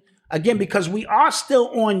automation, again, because we are still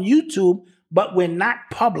on YouTube, but we're not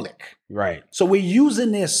public. Right. So we're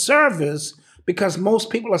using their servers because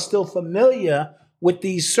most people are still familiar with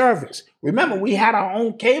these servers. Remember, we had our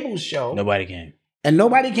own cable show. Nobody came. And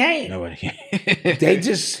nobody came. Nobody came. They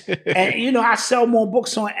just, and I sell more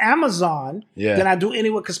books on Amazon than I do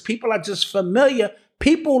anywhere because people are just familiar.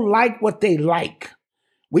 People like what they like.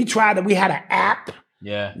 We had an app.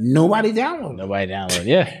 Yeah. Nobody downloaded.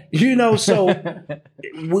 Yeah. So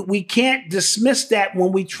we can't dismiss that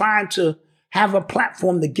when we trying to have a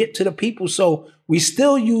platform to get to the people. So we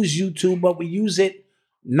still use YouTube, but we use it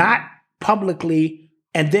not publicly,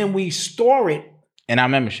 and then we store it in our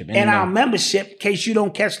membership. In case you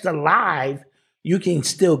don't catch the live, you can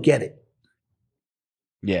still get it.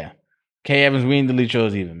 Yeah. K. Evans, we didn't delete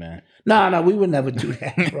yours either, man. No, we would never do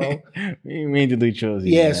that, bro. we didn't delete yours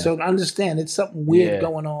either. Yeah, man. so understand, it's something weird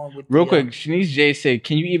going on with Real quick, Shanice J said,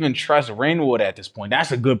 can you even trust rainwater at this point?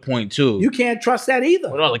 That's a good point, too. You can't trust that either.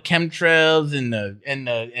 With all the chemtrails and the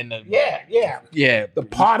the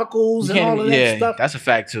particles and all of that stuff. That's a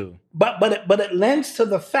fact, too. But it lends to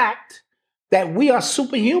the fact that we are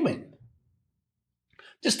superhuman.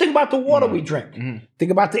 Just think about the water we drink. Mm-hmm.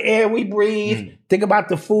 Think about the air we breathe. Mm-hmm. Think about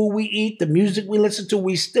the food we eat, the music we listen to.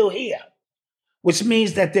 We still here, which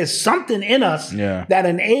means that there's something in us that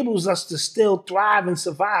enables us to still thrive and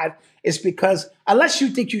survive. It's because unless you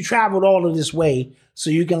think you traveled all of this way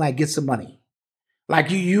so you can like get some money,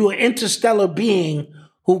 like you're an interstellar being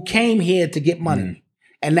who came here to get money,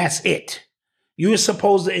 and that's it. You're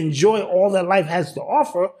supposed to enjoy all that life has to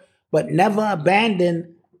offer, but never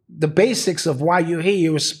abandon the basics of why you're here.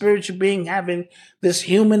 You're a spiritual being having this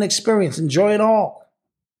human experience. Enjoy it all.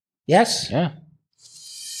 Yes? Yeah.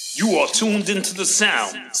 You are tuned into the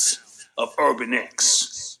sounds of Urban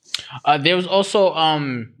X. There was also,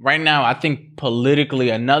 right now, I think politically,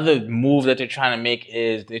 another move that they're trying to make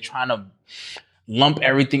is they're trying to lump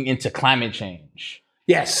everything into climate change.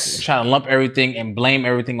 Yes. They're trying to lump everything and blame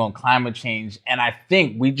everything on climate change. And I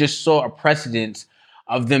think we just saw a precedent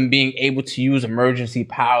of them being able to use emergency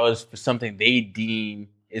powers for something they deem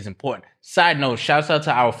is important. Side note, shouts out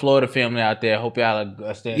to our Florida family out there. Hope y'all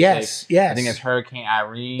are staying safe. Yes. I think it's Hurricane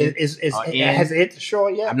Irene. Has it hit the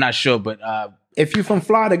shore yet? I'm not sure, but if you're from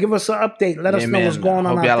Florida, give us an update. Let us know what's going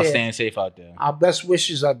on out there. Hope y'all are staying safe out there. Our best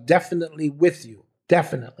wishes are definitely with you.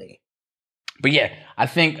 Definitely. But yeah, I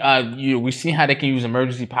think we've seen how they can use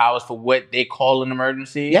emergency powers for what they call an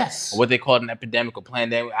emergency. Yes. Or what they call an epidemic or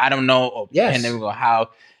pandemic. I don't know, or pandemic, or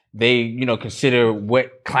how they, consider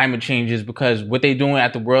what climate change is, because what they're doing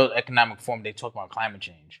at the World Economic Forum, they talk about climate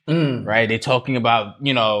change, right? They're talking about,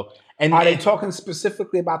 and are they talking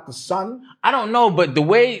specifically about the sun? I don't know, but the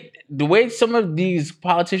way some of these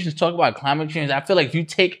politicians talk about climate change, I feel like if you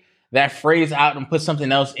take that phrase out and put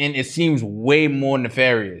something else in, it seems way more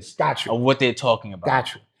nefarious of what they're talking about.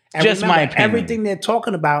 Got you. And just remember, my opinion. Everything they're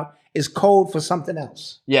talking about is code for something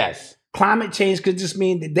else. Yes. Climate change could just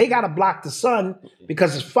mean that they got to block the sun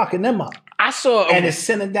because it's fucking them up. And it's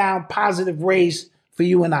sending down positive rays for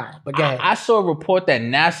you and I. But go ahead. I saw a report that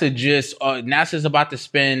NASA's about to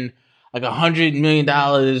spend like $100 million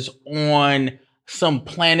on some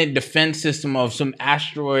planet defense system of some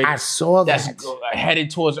asteroid. I saw that. That's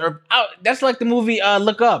headed towards Earth. That's like the movie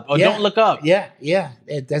Look Up or Don't Look Up. Yeah.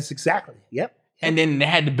 That's exactly. Yep. And then they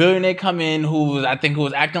had the billionaire come in who was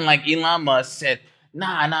acting like Elon Musk, said,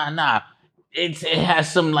 nah. It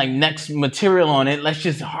has some like next material on it. Let's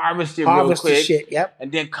just harvest it real quick. The shit, yep.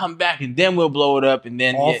 And then come back and then we'll blow it up. And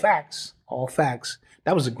then All facts.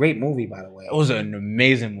 That was a great movie, by the way. It was an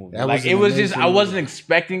amazing movie. I wasn't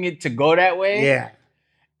expecting it to go that way. Yeah.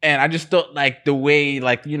 And I just thought like the way,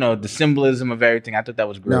 like, the symbolism of everything, I thought that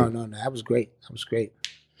was great. No, that was great.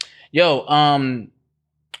 Yo,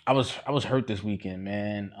 I was hurt this weekend,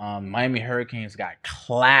 man. Miami Hurricanes got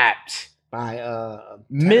clapped by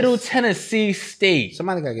Middle Tennessee State.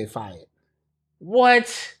 Somebody gotta get fired.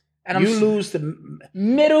 What? And you lose the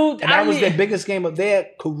Middle, and that was their biggest game of their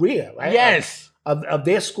career, right? Yes. Of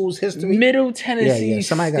their school's history. Middle Tennessee State.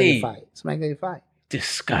 Somebody gotta get fired.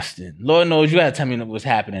 Disgusting. Lord knows you gotta tell me what's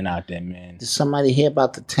happening out there, man. Did somebody hear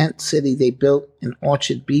about the tent city they built in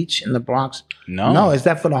Orchard Beach in the Bronx? No, is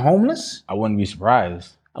that for the homeless? I wouldn't be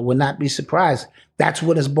surprised. I would not be surprised. That's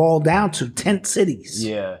what it's boiled down to, tent cities.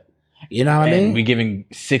 Yeah. You know what I mean? We're giving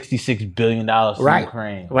 $66 billion to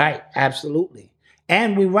Ukraine. Right, absolutely.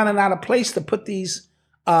 And we're running out of place to put these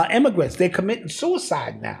immigrants. They're committing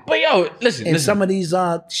suicide now. But yo, listen. Some of these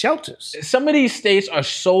shelters. Some of these states are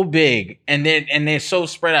so big and they're so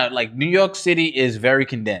spread out. Like New York City is very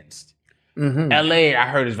condensed. Mm-hmm. LA, I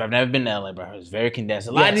heard I've never been to LA, but I heard it's very condensed.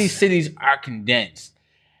 A lot of these cities are condensed.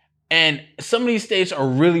 And some of these states are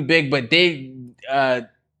really big, but they're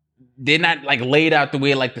not like laid out the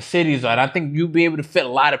way like the cities are. And I think you'd be able to fit a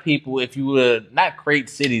lot of people if you were not create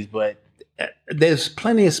cities, but there's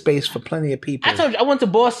plenty of space for plenty of people. I told you, I went to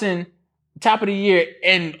Boston top of the year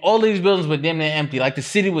and all these buildings were damn near empty. Like the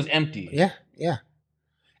city was empty. Yeah.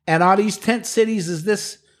 And are these tent cities, is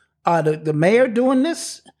this the mayor doing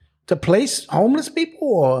this to place homeless people,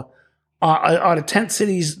 or are the tent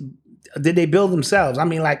cities, did they build themselves? I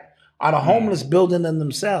mean, like, are the homeless building them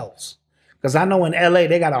themselves? Because I know in LA,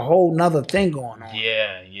 they got a whole nother thing going on.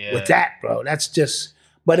 Yeah. With that, bro. That's just,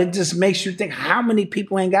 but it just makes you think how many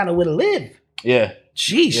people ain't got nowhere to live. Yeah.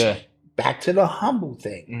 Jeez. Yeah. Back to the humble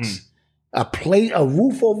things. Mm-hmm. A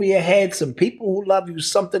roof over your head, some people who love you,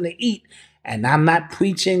 something to eat. And I'm not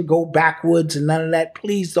preaching, go backwards and none of that.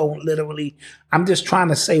 Please don't literally. I'm just trying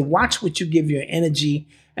to say, watch what you give your energy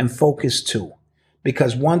and focus to.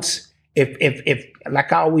 Because once, if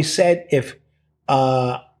like I always said,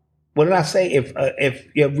 what did I say? If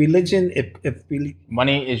your religion, if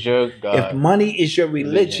money is your God, if money is your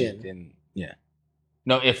religion, then yeah.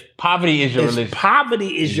 No, if poverty is your religion,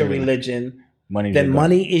 poverty is your religion, money then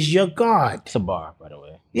money is your God. It's a bar, by the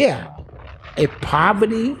way. Yeah. If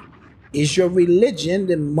poverty is your religion,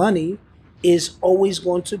 then money is always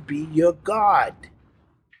going to be your God.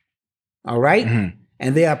 All right? Mm-hmm.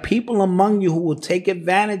 And there are people among you who will take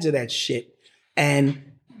advantage of that shit.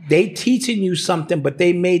 And they teaching you something, but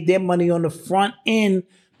they made their money on the front end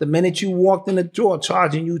the minute you walked in the door,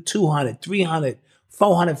 charging you $200, $300,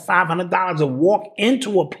 $400, $500 to walk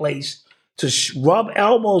into a place to rub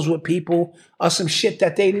elbows with people or some shit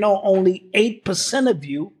that they know only 8% of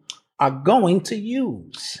you are going to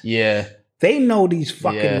use. Yeah. They know these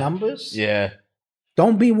fucking numbers. Yeah.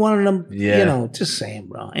 Don't be one of them, just saying,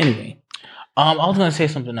 bro. Anyway. I was going to say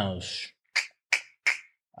something else.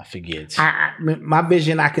 I forget. My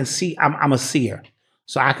vision, I can see, I'm a seer.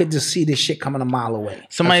 So I could just see this shit coming a mile away.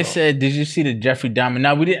 Somebody said, did you see the Jeffrey Dahmer?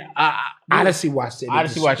 No, we didn't. Odyssey watched it.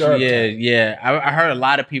 Odyssey watched it, yeah. I heard a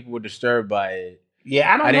lot of people were disturbed by it.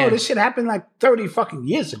 Yeah, I don't know. This shit happened like 30 fucking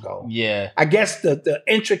years ago. Yeah. I guess the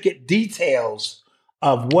intricate details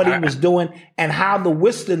of what he was doing and how the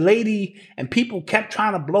lady and people kept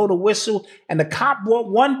trying to blow the whistle and the cop brought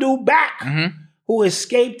one dude back who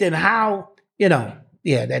escaped and how,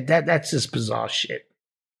 that's just bizarre shit.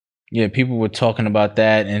 Yeah, people were talking about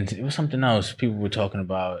that, and it was something else people were talking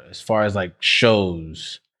about as far as like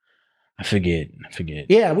shows. I forget.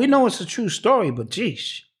 Yeah, we know it's a true story, but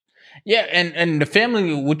geez. Yeah, and the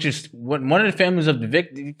family, which is one of the families of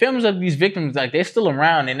the families of these victims, like they're still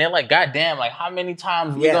around, and they're like, God damn, like how many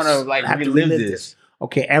times we're gonna like relive this?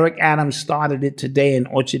 Okay, Eric Adams started it today in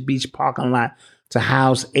Orchard Beach parking lot to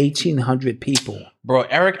house 1,800 people. Bro,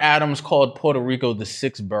 Eric Adams called Puerto Rico the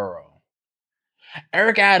sixth borough.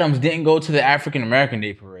 Eric Adams didn't go to the African American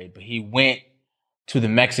Day Parade, but he went to the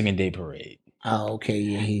Mexican Day Parade. Oh, okay.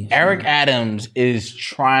 Yeah, Eric Adams is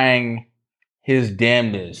trying his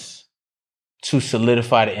damnedest to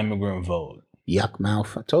solidify the immigrant vote. Yuck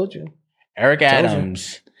mouth. I told you. Eric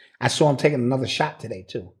Adams. I saw him taking another shot today,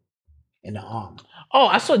 too. In the arm. Oh,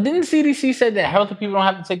 I saw. Didn't CDC say that healthy people don't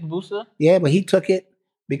have to take the booster? Yeah, but he took it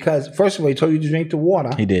because, first of all, he told you to drink the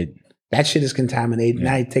water. He did. That shit is contaminated.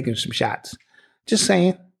 Yeah. Now he's taking some shots. Just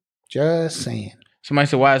saying. Somebody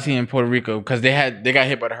said, why is he in Puerto Rico? Because they got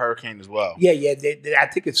hit by the hurricane as well. Yeah. I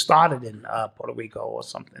think it started in Puerto Rico or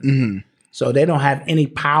something. Mm-hmm. So they don't have any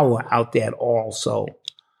power out there at all. So,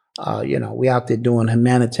 we out there doing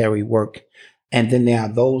humanitarian work. And then there are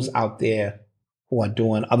those out there who are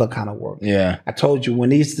doing other kind of work. Yeah. I told you, when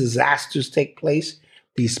these disasters take place,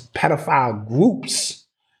 these pedophile groups,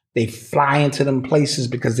 they fly into them places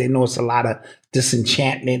because they know it's a lot of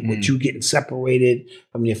disenchantment with you getting separated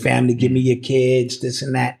from your family. Give me your kids, this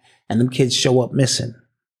and that. And them kids show up missing.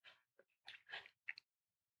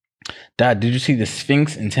 Dad, did you see the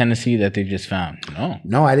Sphinx in Tennessee that they just found?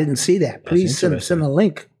 No, I didn't see that. Please send a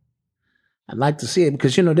link. I'd like to see it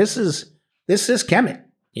because, this is Kemet.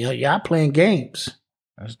 Y'all playing games.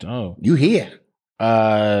 That's dope. You here.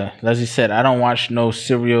 Leslie said, I don't watch no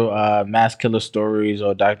serial mass killer stories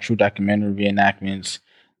or true documentary reenactments.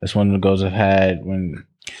 That's one of the goals I've had when.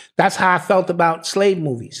 That's how I felt about slave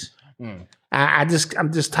movies. I'm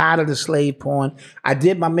just tired of the slave porn. I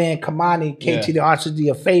did my man Kamani, KT the Archie,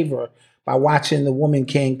 a favor by watching The Woman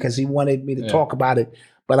King because he wanted me to talk about it.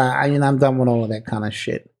 But I'm done with all of that kind of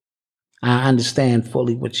shit. I understand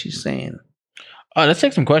fully what she's saying. Oh, let's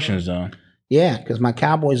take some questions though. Yeah, because my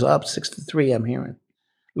Cowboys are up 6-3. I'm hearing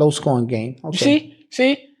low scoring game. Okay.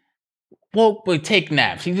 See. Woke but take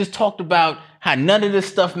naps. He just talked about how none of this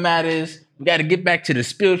stuff matters. We got to get back to the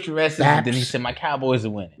spiritual essence. And then he said, "My Cowboys are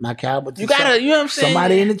winning." My Cowboys. You know what I'm saying?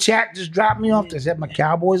 Somebody in the chat just dropped me off. They said my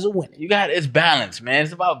Cowboys are winning. It's balance, man.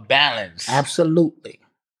 It's about balance. Absolutely.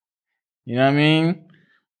 You know what I mean?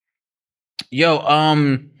 Yo,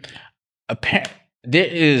 there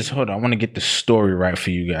is. Hold on, I want to get the story right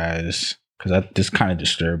for you guys because this kind of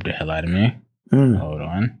disturbed the hell out of me. Hold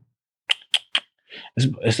on.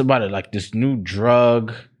 It's about like this new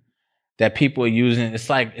drug that people are using. It's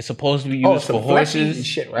supposed to be used for horses and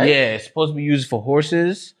shit, right? Yeah, it's supposed to be used for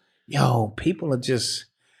horses. Yo, people are just.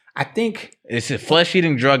 I think it's a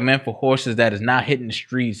flesh-eating drug meant for horses that is now hitting the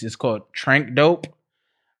streets. It's called Trank Dope.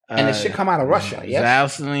 And it should come out of Russia, yes?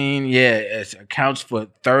 Vaseline, it accounts for a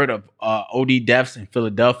third of OD deaths in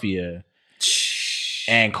Philadelphia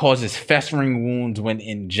and causes festering wounds when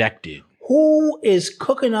injected. Who is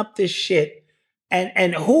cooking up this shit?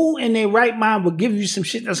 And who in their right mind would give you some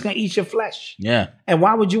shit that's going to eat your flesh? Yeah. And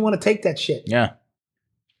why would you want to take that shit? Yeah.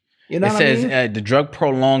 You know what I mean? It says the drug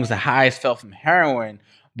prolongs the highs felt from heroin,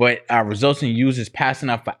 but results in users passing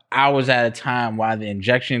out for hours at a time while the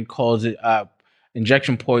injection points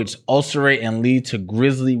ulcerate and lead to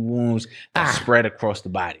grisly wounds that spread across the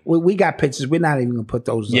body. We got pictures. We're not even going to put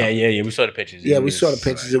those up. Yeah. We saw the pictures. Yeah, we saw the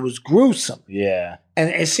pictures. It was gruesome. Yeah. And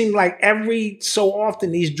it seemed like every so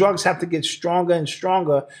often these drugs have to get stronger and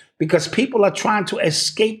stronger because people are trying to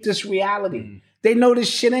escape this reality. They know this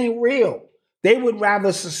shit ain't real. They would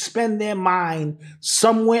rather suspend their mind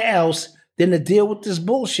somewhere else than to deal with this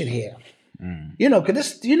bullshit here. You know, do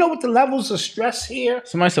you know what the levels of stress here?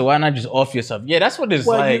 Somebody said, why not just off yourself? Yeah, that's what it's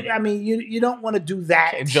like. You don't want to do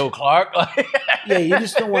that. Joe Clark? Yeah, you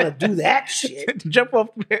just don't want to do that shit. Jump off.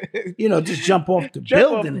 Just jump off the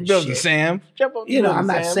building and shit. Sam. Jump off the building, I'm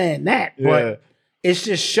not saying that, but it's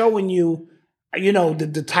just showing you,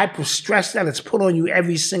 the type of stress that it's put on you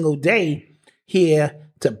every single day here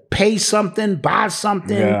to pay something, buy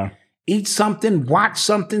something, eat something, watch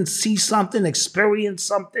something, see something, experience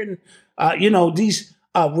something.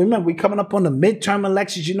 Remember, we're coming up on the midterm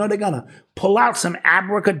elections. They're going to pull out some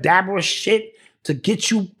abracadabra shit to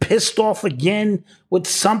get you pissed off again with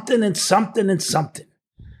something and something and something.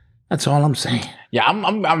 That's all I'm saying. Yeah,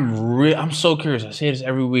 I'm so curious. I say this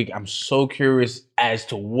every week. I'm so curious as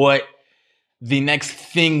to what the next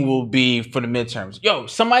thing will be for the midterms. Yo,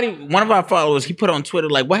 one of our followers, he put on Twitter,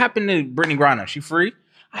 like, what happened to Brittany Griner? She free?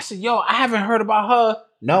 I said, yo, I haven't heard about her.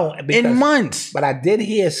 No, in months. But I did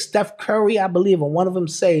hear Steph Curry, I believe, and one of them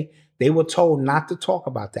say they were told not to talk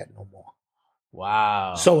about that no more.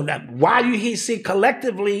 Wow. So why you see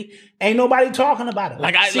collectively ain't nobody talking about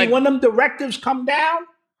it? When them directives come down,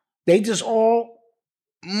 they just all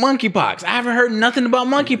monkeypox. I haven't heard nothing about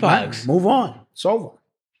monkeypox. Right, move on. It's over.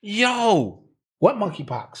 Yo. What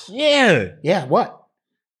monkeypox? Yeah. Yeah, what?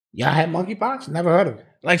 Y'all had monkeypox? Never heard of it.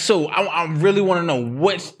 I really want to know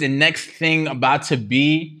what's the next thing about to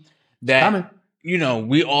be that,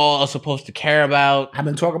 we all are supposed to care about. I've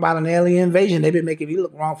been talking about an alien invasion. They've been making me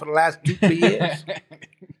look wrong for the last 2-3 years.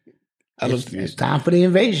 It's time for the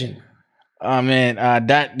invasion. Oh, man.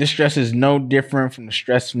 This stress is no different from the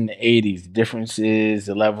stress from the 80s. The difference is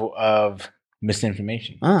the level of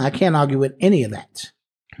misinformation. I can't argue with any of that.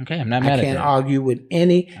 Okay, I'm not mad at that. I can't argue with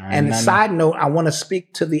any. And side note, I want to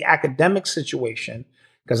speak to the academic situation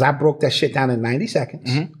because I broke that shit down in 90 seconds.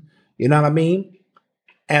 Mm-hmm. You know what I mean?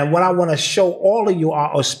 And what I want to show all of you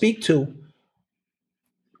or speak to,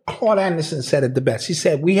 Claude Anderson said it the best. He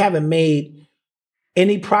said, we haven't made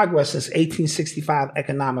any progress since 1865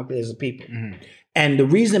 economically as a people. Mm-hmm. And the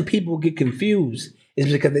reason people get confused is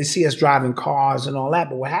because they see us driving cars and all that.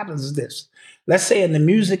 But what happens is this. Let's say in the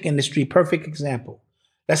music industry, perfect example.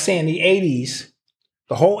 Let's say in the 80s,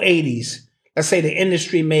 the whole 80s, let's say the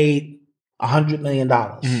industry made $100 million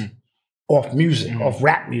off music, off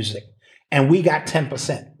rap music, and we got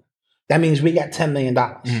 10%. That means we got $10 million,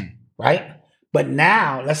 right? But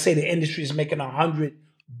now, let's say the industry is making $100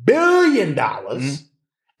 billion,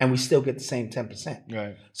 and we still get the same 10%.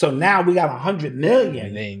 Right. So now we got $100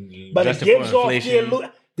 million, but it gives off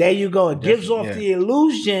the there you go. It gives off the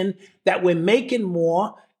illusion that we're making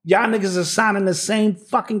more. Y'all niggas are signing the same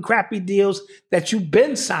fucking crappy deals that you've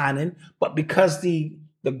been signing, but because the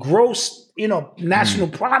gross, national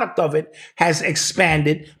product of it has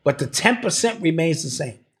expanded, but the 10% remains the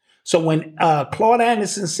same. So when Claude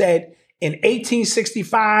Anderson said in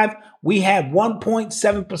 1865 we had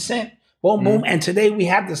 1.7%, boom, boom, and today we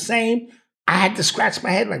have the same, I had to scratch my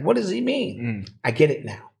head like, what does he mean? I get it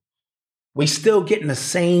now. We still getting the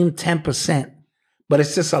same 10%, but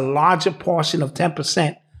it's just a larger portion of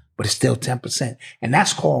 10%, but it's still 10%. And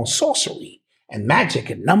that's called sorcery and magic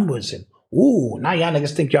and numbers. And ooh, now y'all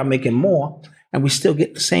niggas think y'all making more, and we still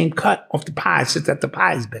get the same cut off the pie. It's just that the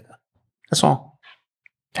pie is bigger. That's all.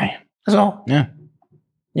 Damn. That's all. Yeah.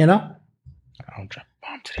 You know? I'll drop a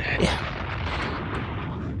bomb to that. Yeah.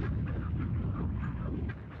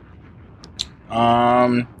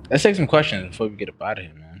 Let's take some questions before we get up out of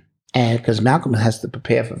here, man. And because Malcolm has to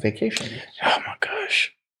prepare for vacation. Oh my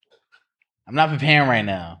gosh. I'm not preparing right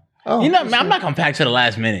now. Oh, you know, man, I'm not gonna pack to the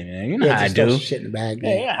last minute, man. You know how I just throw do. shit in the bag.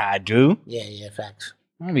 Yeah, you know how I do. Yeah, facts.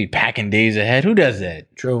 I'm gonna be packing days ahead. Who does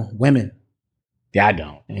that? True. Women. Yeah, I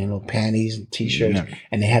don't. And, you know, panties and t-shirts. No.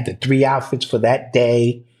 And they had the 3 outfits for that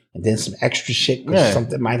day. And then some extra shit because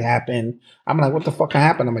something might happen. I'm like, what the fuck can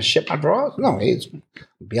happen? I'm going to ship my drawers? No, it's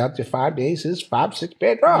be out there 5 days. It's 5-6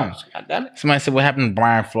 pair of drawers. God damn it. Somebody said, what happened to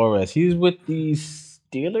Brian Flores? He's with the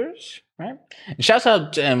Steelers, right? And shouts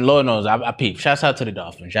out to, and Lord knows, I peep. Shouts out to the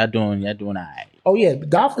Dolphins. Y'all doing all right. Oh, yeah. The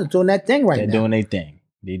Dolphins doing that thing right now. They're doing their thing.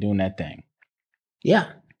 They're doing that thing.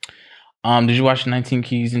 Yeah. Did you watch the 19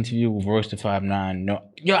 Keys interview with Royce the 5'9"? No.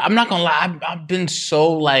 Yo, I'm not gonna lie. I've been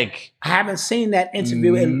so like I haven't seen that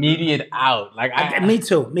interview. Immediate out. Like me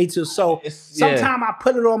too. So sometimes I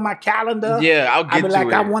put it on my calendar. Yeah, I'll get to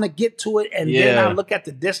it. I want to get to it, and then I look at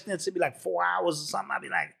the distance. It'd be like 4 hours or something. I'll be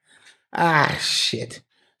like, shit.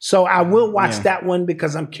 So I will watch that one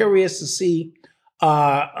because I'm curious to see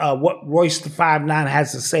what Royce the 5'9"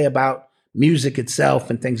 has to say about music itself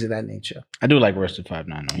and things of that nature. I do like Royce the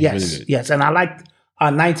 5'9". Yes, really yes, and I like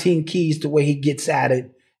 19 Keys the way he gets at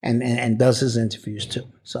it and does his interviews too.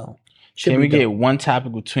 So can we get one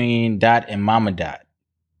topic between Dot and Mama Dot?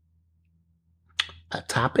 A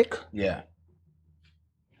topic? Yeah.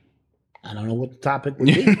 I don't know what the topic would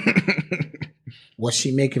be. What's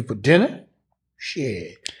she making for dinner?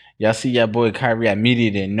 Shit. Y'all see your boy Kyrie at Media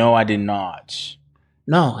Day? No, I did not.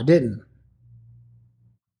 No, I didn't.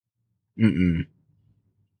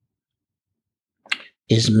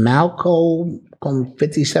 Is Malcolm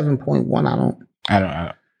 57.1?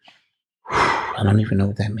 I don't even know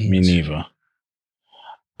what that means. Me neither.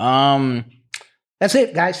 That's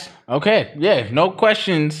it, guys. Okay. Yeah. No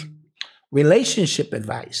questions. Relationship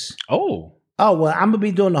advice. Oh, well, I'm gonna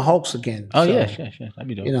be doing the Hulks again. Oh, so, yeah. That'd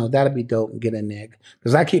be dope. You know, that'll be dope and get in there.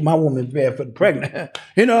 Because I keep my woman barefoot pregnant.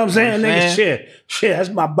 You know what I'm saying? Nigga, shit, that's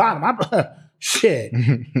my bottom. Shit.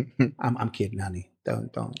 I'm kidding, honey.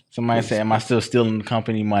 Don't. Somebody say, am I still stealing the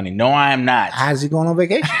company money? No, I am not. How's he going on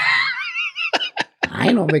vacation? I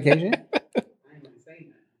ain't on vacation.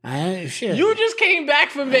 I ain't shit. You just came back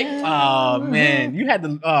from vacation. Oh, man. You had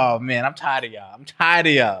to. Oh, man. I'm tired of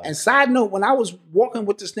y'all. And side note, when I was walking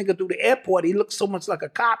with this nigga through the airport, he looked so much like a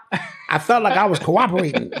cop. I felt like I was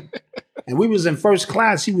cooperating. And we was in first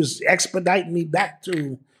class. He was expediting me back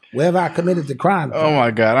to wherever I committed the crime. Oh, my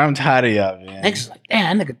God. I'm tired of y'all, man. Niggas like,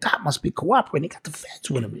 damn, that nigga Top must be cooperating. He got the feds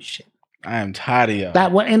with him and shit. I am tired of y'all.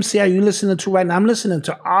 What MC are you listening to right now? I'm listening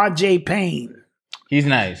to RJ Payne. He's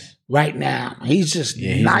nice. Right now. He's just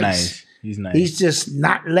nice. He's nice. He's just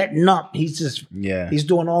not letting up. He's just, he's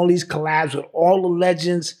doing all these collabs with all the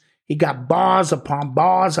legends. He got bars upon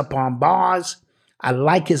bars upon bars. I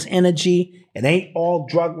like his energy. It ain't all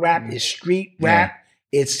drug rap. It's street rap.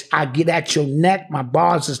 It's I get at your neck. My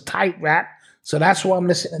bars is tight rap. So that's what I'm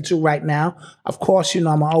listening to right now. Of course, you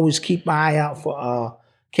know, I'm going to always keep my eye out for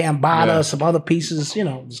Cambada, some other pieces, you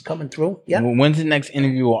know, just coming through. Yeah. When's the next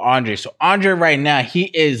interview with Andre? So Andre right now, he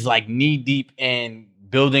is like knee deep in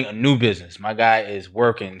building a new business. My guy is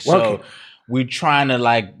working. So we're trying to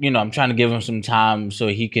like, you know, I'm trying to give him some time so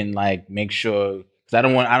he can like make sure, because I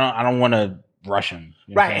don't want to rush him.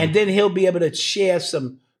 Right. And then he'll be able to share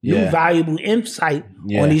some new valuable insight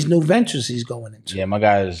on these new ventures he's going into. Yeah, my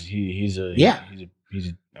guy is he's a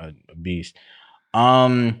beast.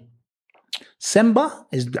 Simba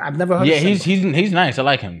I've never heard of Simba. He's nice. I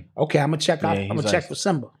like him. Okay, I'm gonna check out. I'm gonna check for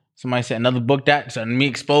Simba. Somebody said another book that, so let me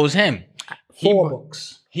expose him. 4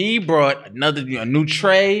 books. He brought a new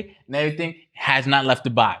tray and everything. Has not left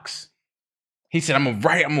the box. He said, I'm gonna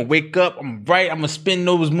write, I'm gonna wake up, I'm gonna write, I'm gonna spend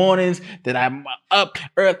those mornings that I'm up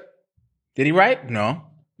early. Did he write? No.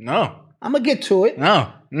 I'm gonna get to it.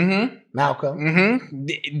 No. Malcolm.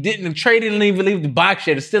 The tray didn't even leave the box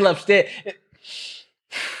yet. It's still upstairs.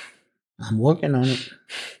 I'm working on it.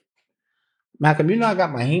 Malcolm, you know I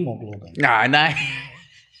got my hemoglobin. Nah.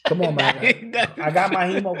 Come on, man. I got my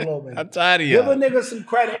hemoglobin. I'm tired of Give y'all. a nigga some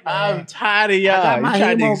credit, man. I'm tired of y'all. I got my You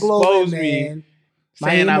trying to hemoglobin, expose me, man. My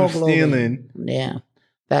saying I'm hemoglobin. stealing. Yeah.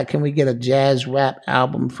 That can we get a jazz rap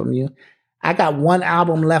album from you? I got one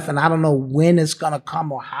album left, and I don't know when it's gonna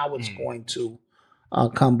come or how it's going to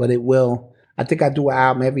come, but it will. I think I do an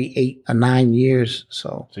album every 8 or 9 years.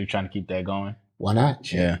 So you're trying to keep that going? Why not?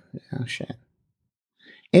 Shit. Yeah. Shit.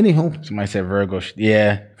 Anywho. Somebody said Virgo.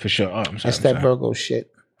 Yeah, for sure. Oh, I'm sorry. That's that Virgo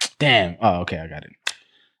shit. Damn. Oh, okay. I got it.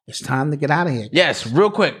 It's time to get out of here. Yes, real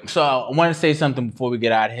quick. So I want to say something before we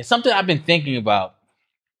get out of here. Something I've been thinking about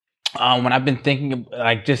when I've been thinking,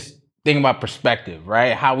 just thinking about perspective,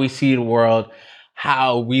 right? How we see the world,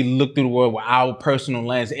 how we look through the world with our personal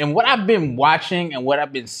lens. And what I've been watching and what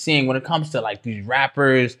I've been seeing when it comes to like these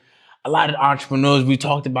rappers, a lot of entrepreneurs, we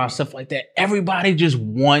talked about stuff like that. Everybody just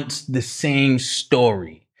wants the same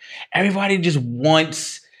story. Everybody just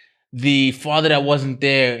wants the father that wasn't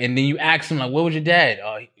there. And then you ask him, like, where was your dad?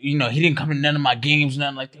 He didn't come to none of my games,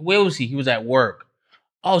 nothing like that. Where was he? He was at work.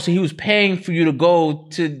 Oh, so he was paying for you to go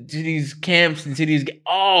to these camps and to these.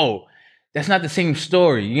 Oh, that's not the same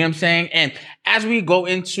story. You know what I'm saying? And as we go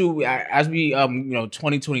into,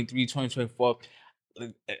 2023, 2024,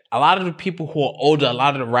 a lot of the people who are older, a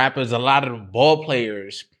lot of the rappers, a lot of the ball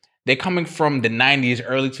players, they're coming from the 90s,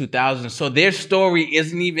 early 2000s. So their story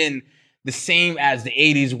isn't even the same as the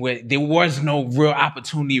 80s, where there was no real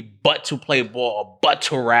opportunity but to play ball or but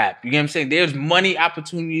to rap. You know what I'm saying? There's money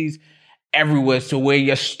opportunities everywhere, so where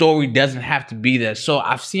your story doesn't have to be there. So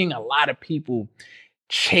I've seen a lot of people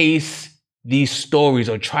chase these stories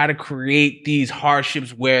or try to create these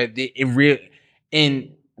hardships where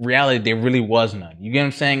in reality there really was none. You get what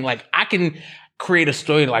I'm saying? Like, I can create a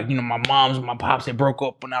story like, my moms and my pops, they broke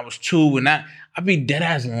up when I was 2, and I'd be dead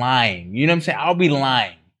ass lying. You know what I'm saying? I'll be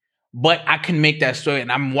lying. But I can make that story, and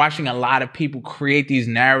I'm watching a lot of people create these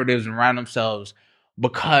narratives around themselves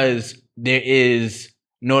because there is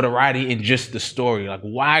notoriety in just the story. Like,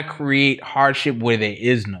 why create hardship where there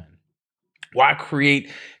is none? Why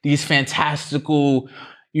create these fantastical,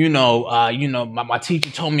 my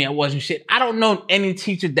teacher told me I wasn't shit. I don't know any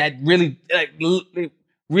teacher that really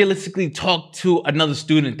realistically talked to another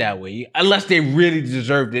student that way, unless they really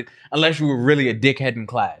deserved it, unless you were really a dickhead in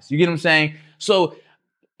class. You get what I'm saying? So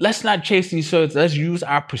let's not chase these stories. Let's use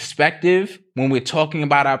our perspective when we're talking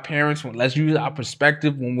about our parents. Let's use our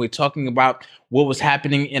perspective when we're talking about what was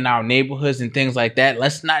happening in our neighborhoods and things like that.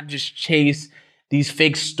 Let's not just chase these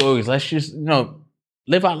fake stories. Let's just,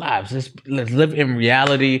 live our lives. Let's live in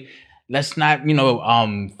reality. Let's not,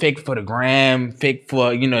 fake for the gram, fake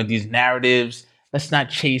for, these narratives. Let's not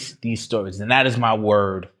chase these stories. And that is my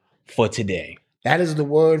word for today. That is the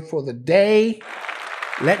word for the day.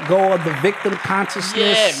 Let go of the victim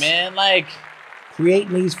consciousness. Yeah, man.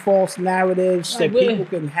 Creating these false narratives so people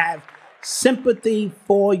can have sympathy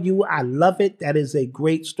for you. I love it. That is a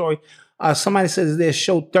great story. Somebody says there's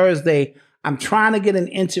show Thursday. I'm trying to get an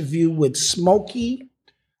interview with Smokey,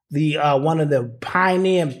 the one of the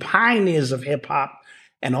pioneers of hip hop,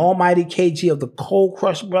 and Almighty KG of the Cold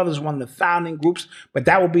Crush Brothers, one of the founding groups. But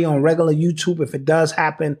that will be on regular YouTube. If it does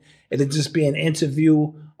happen, it'll just be an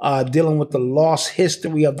interview dealing with the lost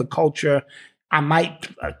history of the culture. I might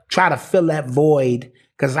try to fill that void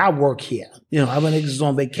because I work here. When niggas is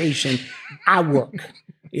on vacation, I work.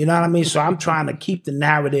 You know what I mean? So I'm trying to keep the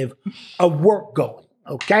narrative of work going.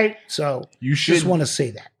 Okay? So you just want to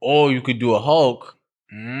say that. Or you could do a Hulk.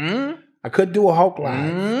 I could do a Hulk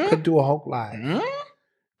live. Could do a Hulk live.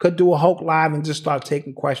 Could do a Hulk live and just start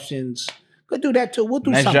taking questions. Could do that too. We'll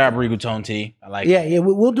do something. Nice job, Regaltone T. I like it. Yeah,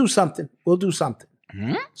 we'll do something. We'll do something.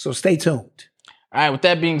 So stay tuned. All right, with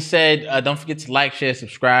that being said, don't forget to like, share,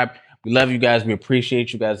 subscribe. We love you guys. We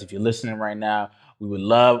appreciate you guys. If you're listening right now, we would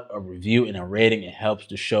love a review and a rating. It helps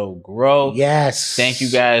the show grow. Yes. Thank you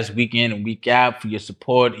guys week in and week out for your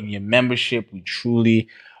support and your membership. We truly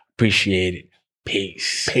appreciate it.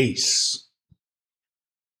 Peace. Peace.